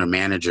agent or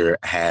manager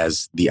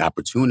has the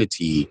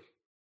opportunity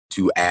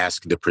to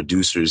ask the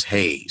producers,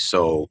 hey,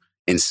 so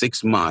in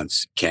 6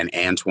 months, can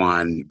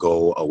Antoine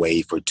go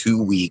away for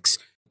 2 weeks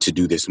to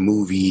do this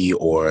movie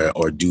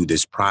or do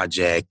this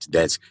project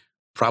that's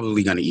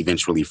probably going to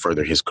eventually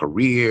further his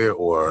career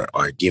or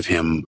give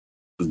him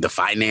the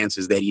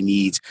finances that he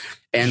needs?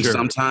 And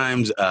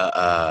sometimes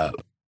the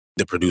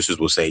producers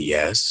will say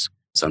yes.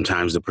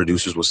 Sometimes the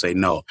producers will say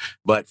no.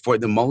 But for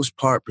the most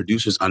part,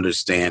 producers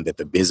understand that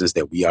the business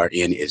that we are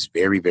in is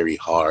very, very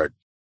hard.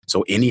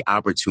 So any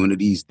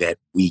opportunities that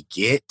we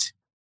get,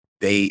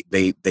 they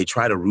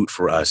try to root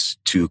for us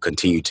to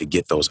continue to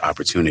get those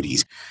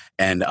opportunities.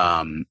 And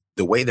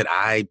the way that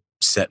I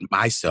set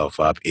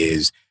myself up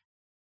is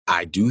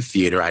I do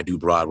theater, I do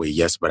Broadway,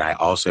 yes, but I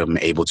also am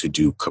able to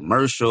do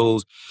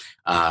commercials.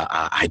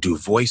 I do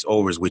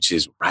voiceovers, which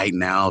is right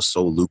now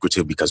so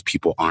lucrative because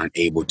people aren't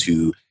able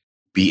to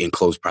be in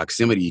close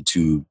proximity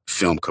to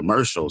film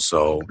commercials.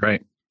 So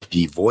right.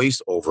 The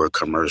voiceover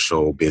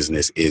commercial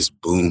business is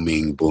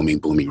booming, booming,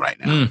 booming right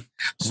now.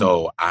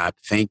 So I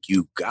thank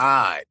you,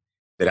 God,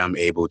 that I'm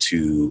able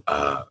to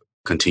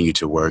continue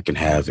to work and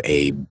have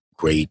a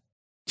great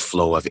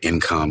flow of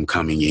income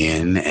coming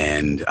in.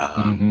 And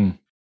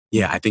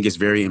yeah, I think it's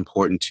very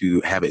important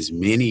to have as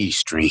many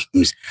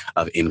streams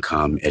of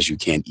income as you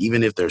can,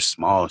 even if they're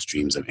small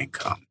streams of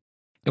income.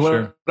 And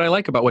what I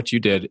like about what you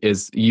did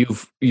is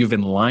you've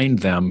enlined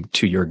them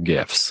to your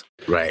gifts.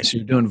 Right. So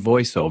you're doing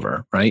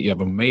voiceover, right? You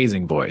have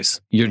amazing voice.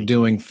 You're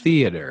doing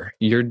theater.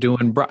 You're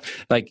doing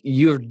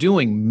you're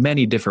doing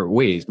many different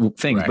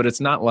things, right. But it's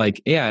not like,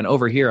 yeah, and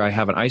over here I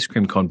have an ice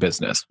cream cone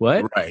business.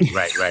 What?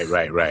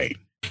 Right.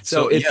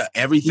 So it's yeah,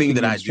 everything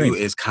that I do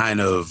is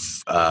kind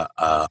of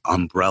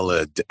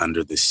umbrellaed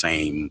under the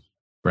same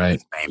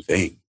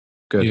thing.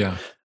 Good. Yeah.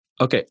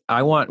 Okay,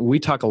 we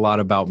talk a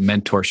lot about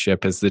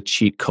mentorship as the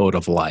cheat code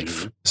of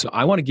life. So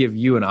I want to give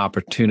you an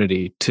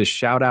opportunity to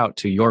shout out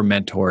to your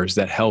mentors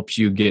that helped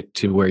you get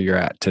to where you're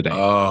at today.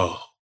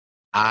 Oh,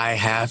 I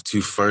have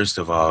to first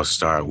of all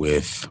start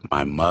with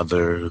my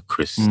mother,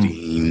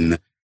 Christine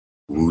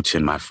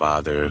Wooten, my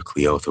father,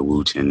 Cleotha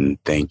Wooten.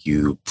 Thank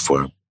you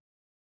for,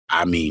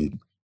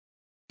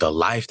 the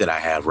life that I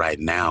have right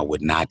now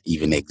would not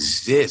even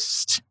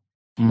exist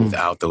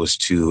without those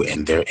two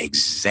and their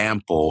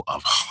example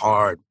of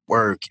hard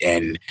work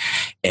and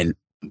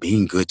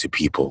being good to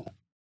people.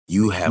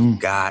 You have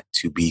got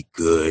to be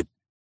good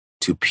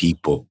to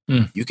people.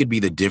 You could be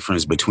the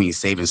difference between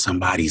saving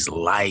somebody's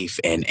life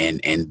and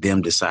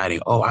them deciding,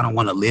 oh, I don't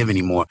want to live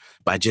anymore,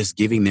 by just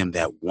giving them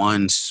that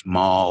one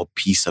small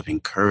piece of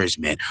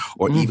encouragement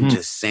or even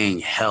just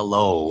saying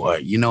hello or,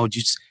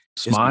 just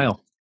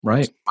smile.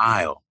 Right.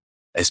 Smile,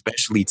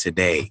 especially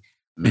today.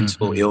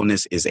 Mental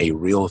illness is a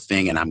real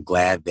thing, and I'm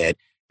glad that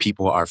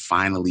people are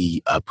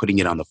finally putting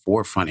it on the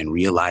forefront and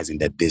realizing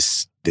that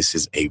this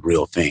is a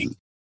real thing.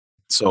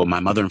 So my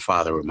mother and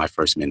father were my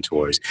first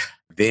mentors.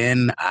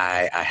 Then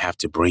I have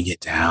to bring it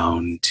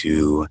down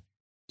to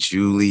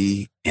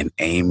Julie and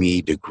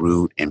Amy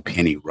DeGroot and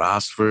Penny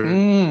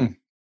Rossford.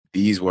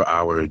 These were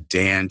our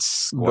dance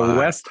squad, the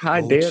West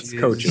High dance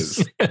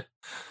coaches.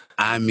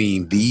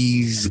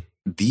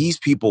 These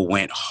people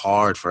went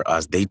hard for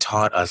us. They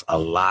taught us a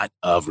lot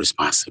of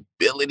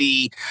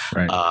responsibility.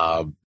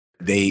 Right.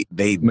 They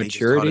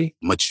maturity,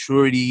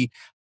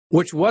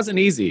 which wasn't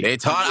easy. They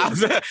taught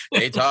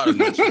us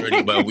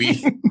maturity, but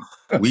we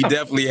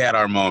definitely had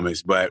our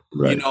moments. But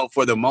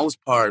for the most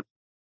part,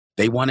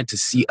 they wanted to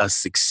see us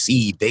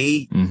succeed.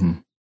 They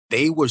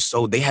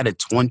had a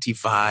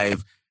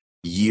 25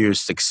 year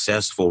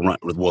successful run.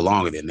 Well,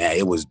 longer than that.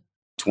 It was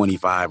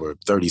 25 or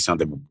 30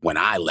 something when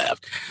I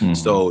left.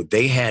 So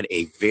they had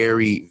a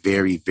very,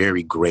 very,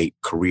 very great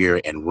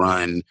career and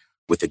run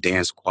with the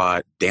dance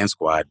squad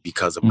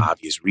because of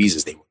obvious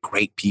reasons. They were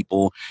great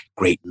people,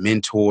 great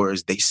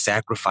mentors. They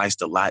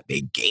sacrificed a lot.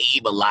 They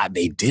gave a lot.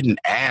 They didn't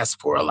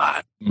ask for a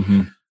lot.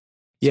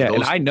 Yeah,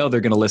 and I know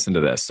they're going to listen to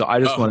this. So I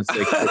just want to say,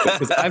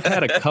 because I've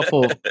had a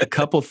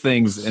couple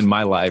things in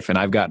my life, and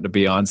I've gotten to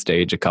be on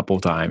stage a couple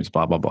of times,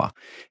 blah, blah, blah.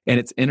 And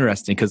it's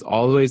interesting because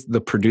always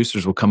the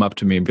producers will come up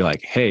to me and be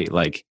like, hey,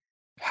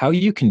 how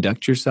you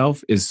conduct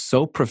yourself is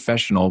so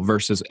professional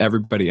versus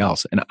everybody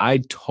else. And I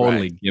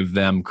totally give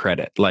them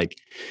credit.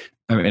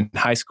 In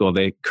high school,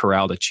 they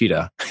corralled a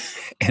cheetah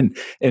and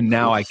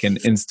now I can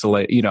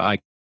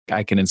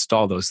I can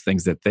install those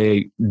things that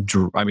they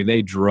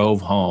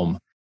drove home.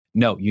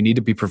 No, you need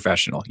to be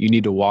professional. You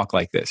need to walk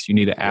like this. You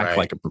need to act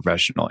like a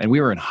professional. And we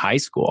were in high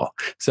school.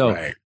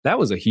 So that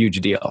was a huge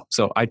deal.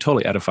 So I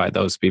totally edified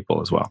those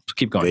people as well. So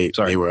keep going.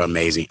 They were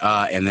amazing.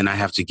 And then I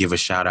have to give a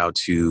shout out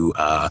to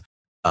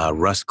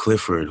Russ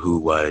Clifford, who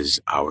was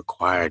our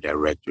choir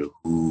director,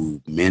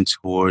 who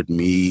mentored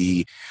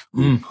me,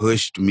 who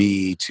pushed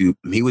me to.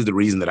 He was the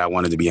reason that I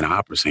wanted to be an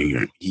opera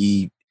singer.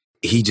 He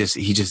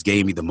just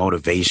gave me the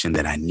motivation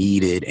that I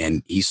needed,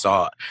 and he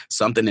saw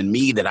something in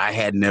me that I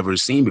had never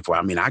seen before.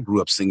 I mean, I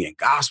grew up singing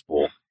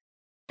gospel,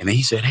 and then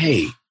he said,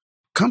 "Hey,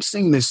 come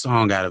sing this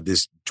song out of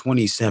this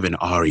 27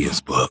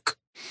 arias book."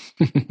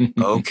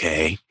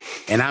 Okay.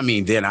 And I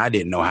mean, then I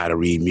didn't know how to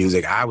read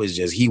music. I was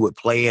just, he would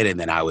play it and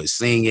then I would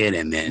sing it.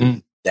 And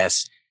then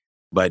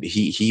but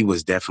he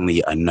was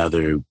definitely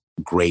another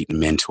great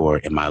mentor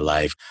in my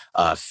life.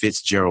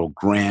 Fitzgerald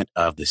Grant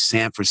of the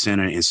Sanford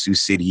Center in Sioux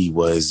City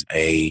was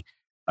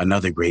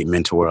another great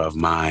mentor of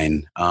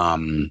mine. I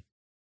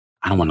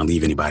don't want to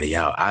leave anybody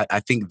out.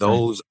 I think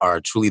those are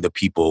truly the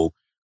people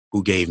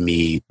who gave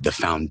me the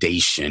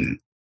foundation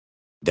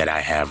that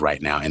I have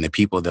right now. And the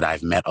people that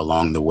I've met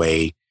along the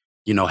way,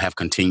 you know, have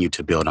continued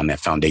to build on that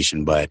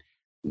foundation. But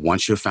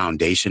once your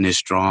foundation is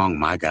strong,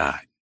 my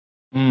God,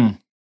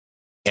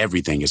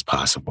 everything is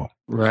possible.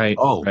 Right.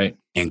 Right.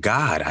 And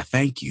God, I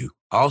thank you.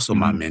 Also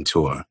my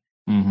mentor,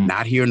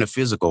 not here in the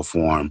physical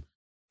form,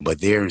 but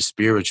there in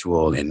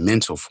spiritual and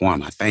mental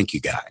form. I thank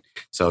you, God.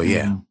 So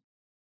yeah,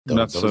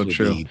 that's so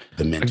true.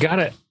 The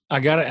mentor. I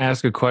gotta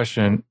ask a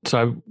question.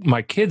 So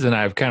my kids and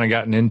I have kind of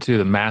gotten into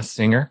the Masked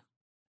Singer,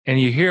 and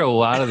you hear a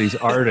lot of these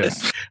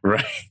artists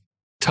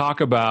talk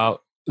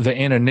about the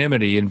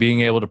anonymity and being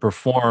able to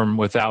perform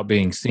without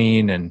being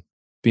seen and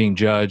being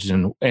judged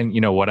and you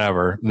know,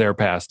 whatever their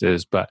past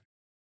is. But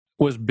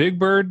was Big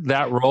Bird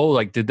that role?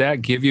 Like, did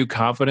that give you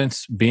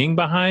confidence being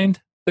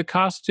behind the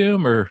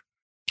costume, or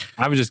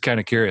I was just kind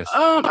of curious.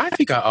 I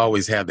think I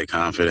always had the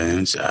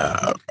confidence,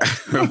 but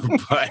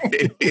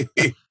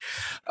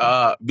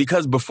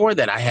because before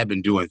that I had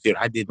been doing theater.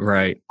 I did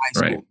high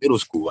school, middle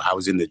school. I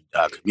was in the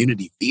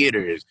community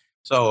theaters,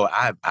 so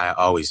I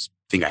always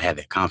think I had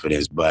that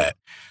confidence. But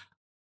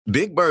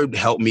Big Bird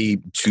helped me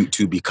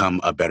to become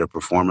a better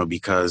performer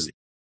because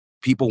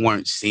people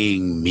weren't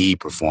seeing me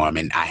perform,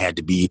 and I had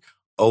to be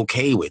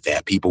okay with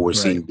that. People were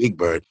seeing Big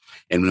Bird,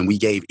 and when we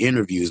gave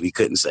interviews, we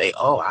couldn't say,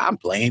 "Oh, I'm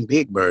playing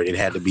Big Bird." It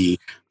had to be,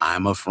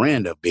 "I'm a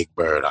friend of Big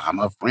Bird. I'm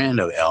a friend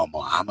of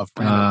Elmo. I'm a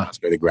friend of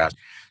Oscar the Grouch."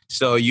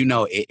 So you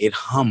know, it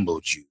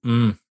humbled you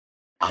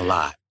a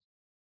lot.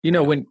 You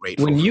know, when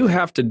you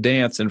have to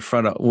dance in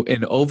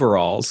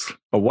overalls,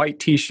 a white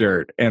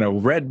T-shirt, and a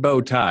red bow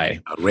tie,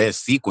 a red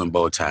sequin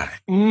bow tie,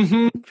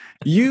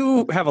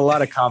 you have a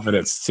lot of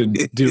confidence to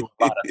do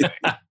a lot of things.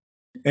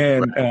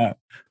 And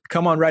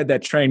Come On Ride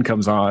That Train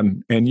comes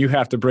on, and you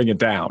have to bring it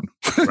down.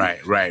 Right.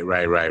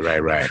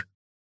 It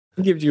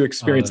gives you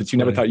experience that you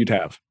never thought you'd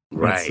have.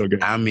 Right. So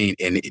I mean,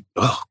 and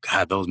oh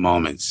God, those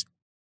moments.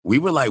 We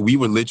were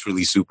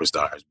literally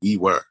superstars. We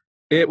were.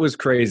 It was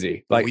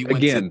crazy. Like,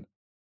 again,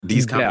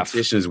 these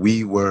competitions,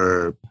 we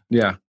were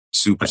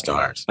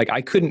superstars. Like, I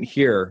couldn't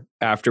hear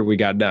after we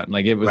got done.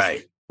 Like, it was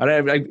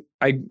I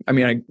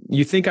mean,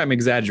 you think I'm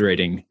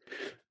exaggerating,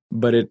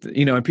 but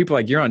and people are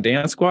like, you're on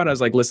Dance Squad. I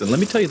was like, listen, let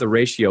me tell you the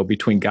ratio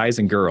between guys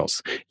and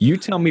girls. You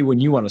tell me when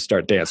you want to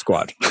start Dance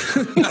Squad.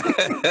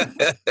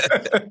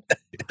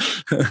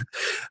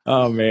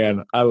 Oh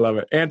man, I love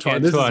it.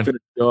 Antoine, this has been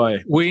a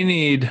joy. We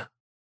need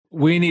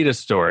a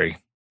story.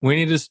 We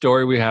need a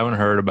story we haven't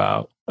heard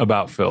about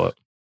Philip.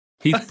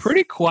 He's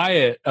pretty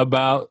quiet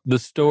about the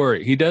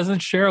story. He doesn't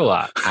share a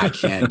lot. I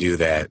can't do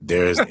that.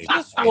 There's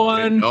just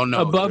one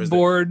above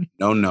board.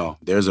 No.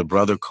 There's a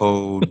brother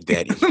code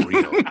that is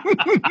real.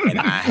 And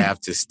I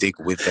have to stick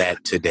with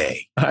that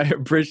today. I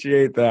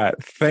appreciate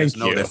that. Thank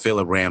you. Know that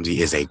Philip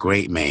Ramsey is a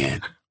great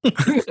man.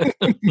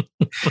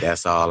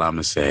 That's all I'm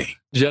going to say.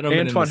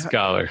 Gentleman Antoine, and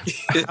scholar.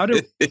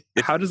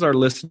 How does our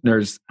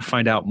listeners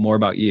find out more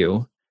about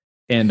you?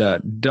 And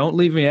don't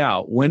leave me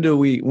out. When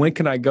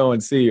can I go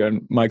and see you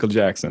and Michael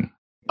Jackson?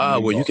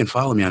 Well, you can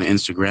follow me on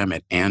Instagram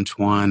at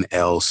Antoine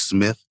L.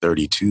 Smith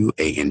 32,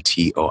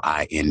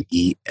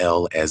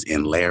 ANTOINEL as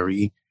in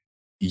Larry.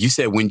 You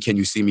said, when can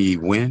you see me?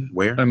 When?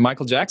 Where? And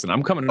Michael Jackson.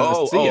 I'm coming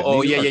to see you.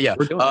 Oh,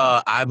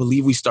 yeah. I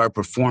believe we start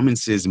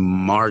performances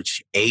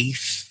March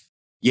 8th.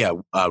 Yeah,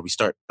 we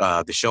start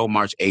the show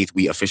March 8th.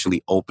 We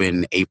officially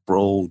open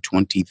April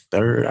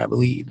 23rd, I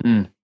believe.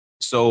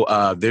 So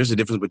there's a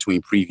difference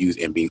between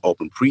previews and being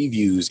open.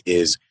 Previews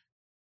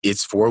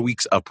it's 4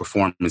 weeks of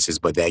performances,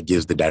 but that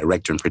gives the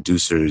director and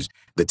producers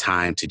the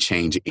time to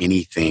change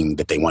anything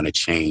that they want to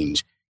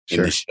change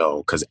in the show.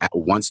 Because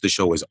once the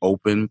show is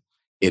open,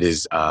 it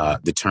is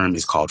the term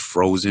is called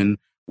frozen,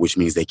 which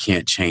means they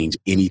can't change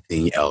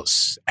anything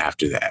else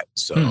after that.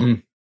 So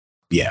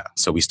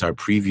so we start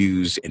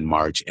previews in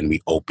March and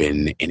we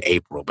open in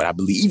April. But I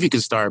believe you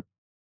can start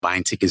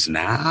buying tickets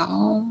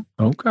now.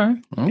 Okay.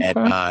 At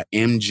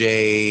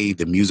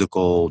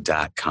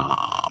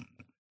mjthemusical.com.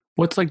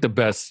 What's like the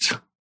best?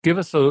 Give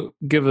us some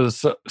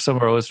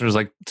of our listeners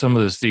like some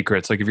of the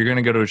secrets. Like if you're going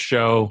to go to a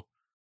show,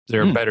 is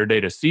there a better day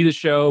to see the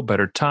show?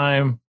 Better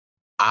time?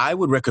 I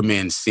would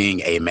recommend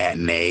seeing a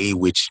matinee,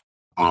 which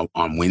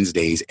on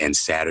Wednesdays and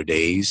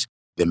Saturdays.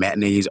 The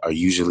matinees are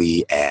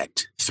usually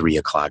at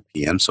 3:00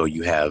 p.m. So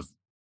you have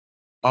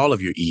all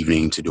of your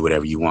evening to do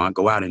whatever you want.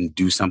 Go out and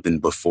do something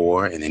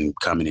before and then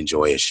come and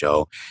enjoy a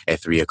show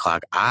at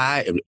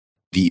 3:00.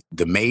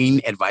 The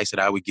main advice that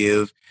I would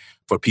give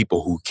for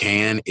people who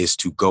can is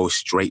to go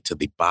straight to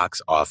the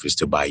box office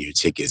to buy your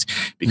tickets.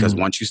 Because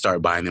once you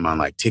start buying them on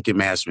like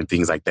Ticketmaster and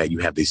things like that, you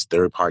have these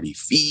third-party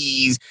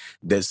fees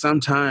that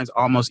sometimes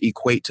almost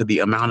equate to the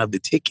amount of the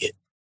ticket.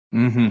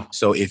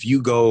 So if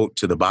you go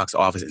to the box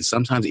office, and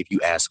sometimes if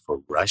you ask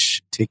for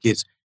rush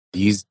tickets,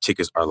 these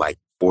tickets are like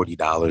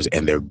 $40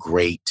 and they're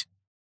great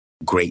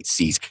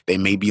seats. They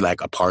may be like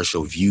a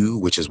partial view,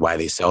 which is why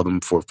they sell them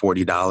for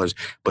 $40.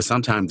 But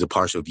sometimes the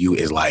partial view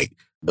is like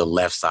the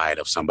left side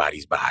of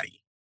somebody's body.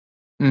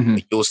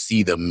 You'll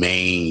see the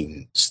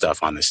main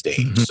stuff on the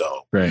stage.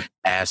 So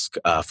ask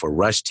for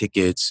rush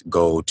tickets,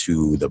 go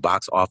to the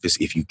box office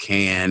if you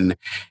can.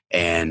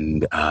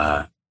 And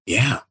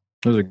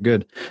those are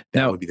good.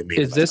 Now,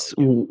 is this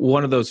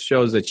one of those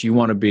shows that you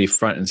want to be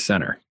front and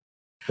center?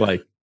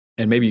 Like,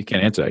 and maybe you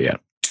can't answer that yet.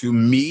 To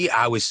me,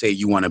 I would say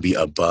you want to be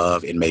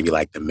above in maybe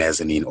like the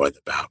mezzanine or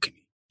the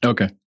balcony.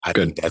 Okay. I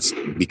think that's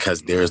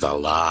because there's a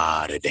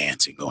lot of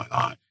dancing going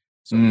on.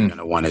 So you're going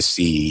to want to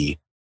see,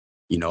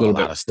 a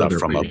lot of stuff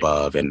from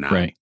above and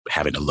not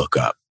having to look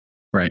up.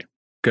 Right.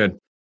 Good.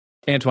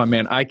 Antoine,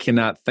 man, I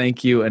cannot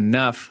thank you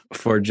enough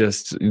for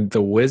just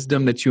the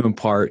wisdom that you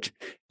impart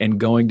and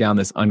going down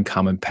this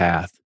uncommon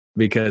path,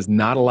 because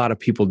not a lot of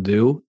people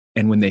do.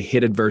 And when they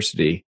hit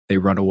adversity, they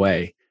run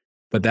away.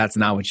 But that's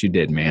not what you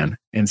did, man.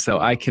 And so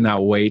I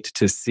cannot wait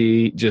to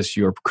see just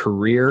your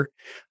career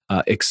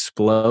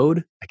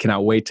explode. I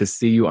cannot wait to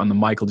see you on the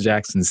Michael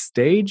Jackson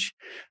stage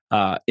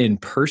in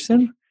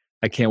person.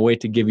 I can't wait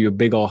to give you a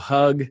big old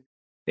hug.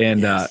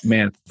 And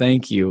man,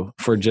 thank you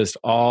for just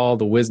all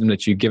the wisdom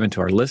that you've given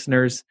to our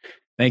listeners.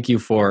 Thank you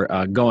for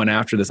going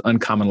after this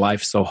uncommon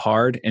life so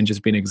hard and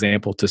just being an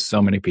example to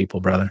so many people,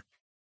 brother.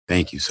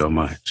 Thank you so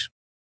much.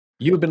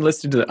 You have been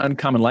listening to the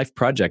Uncommon Life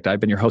Project. I've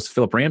been your host,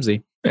 Philip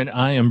Ramsey. And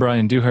I am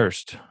Brian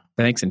Dewhurst.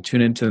 Thanks, and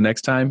tune in to the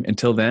next time.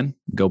 Until then,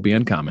 go be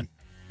uncommon.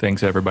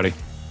 Thanks, everybody.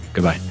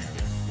 Goodbye.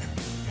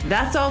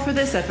 That's all for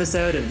this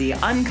episode of the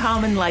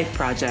Uncommon Life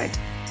Project,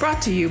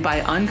 brought to you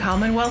by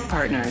Uncommon Wealth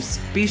Partners.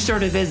 Be sure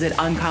to visit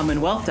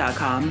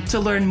uncommonwealth.com to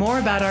learn more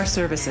about our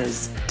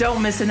services.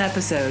 Don't miss an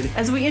episode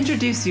as we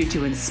introduce you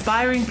to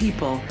inspiring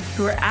people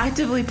who are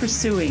actively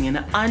pursuing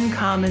an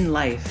uncommon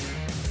life.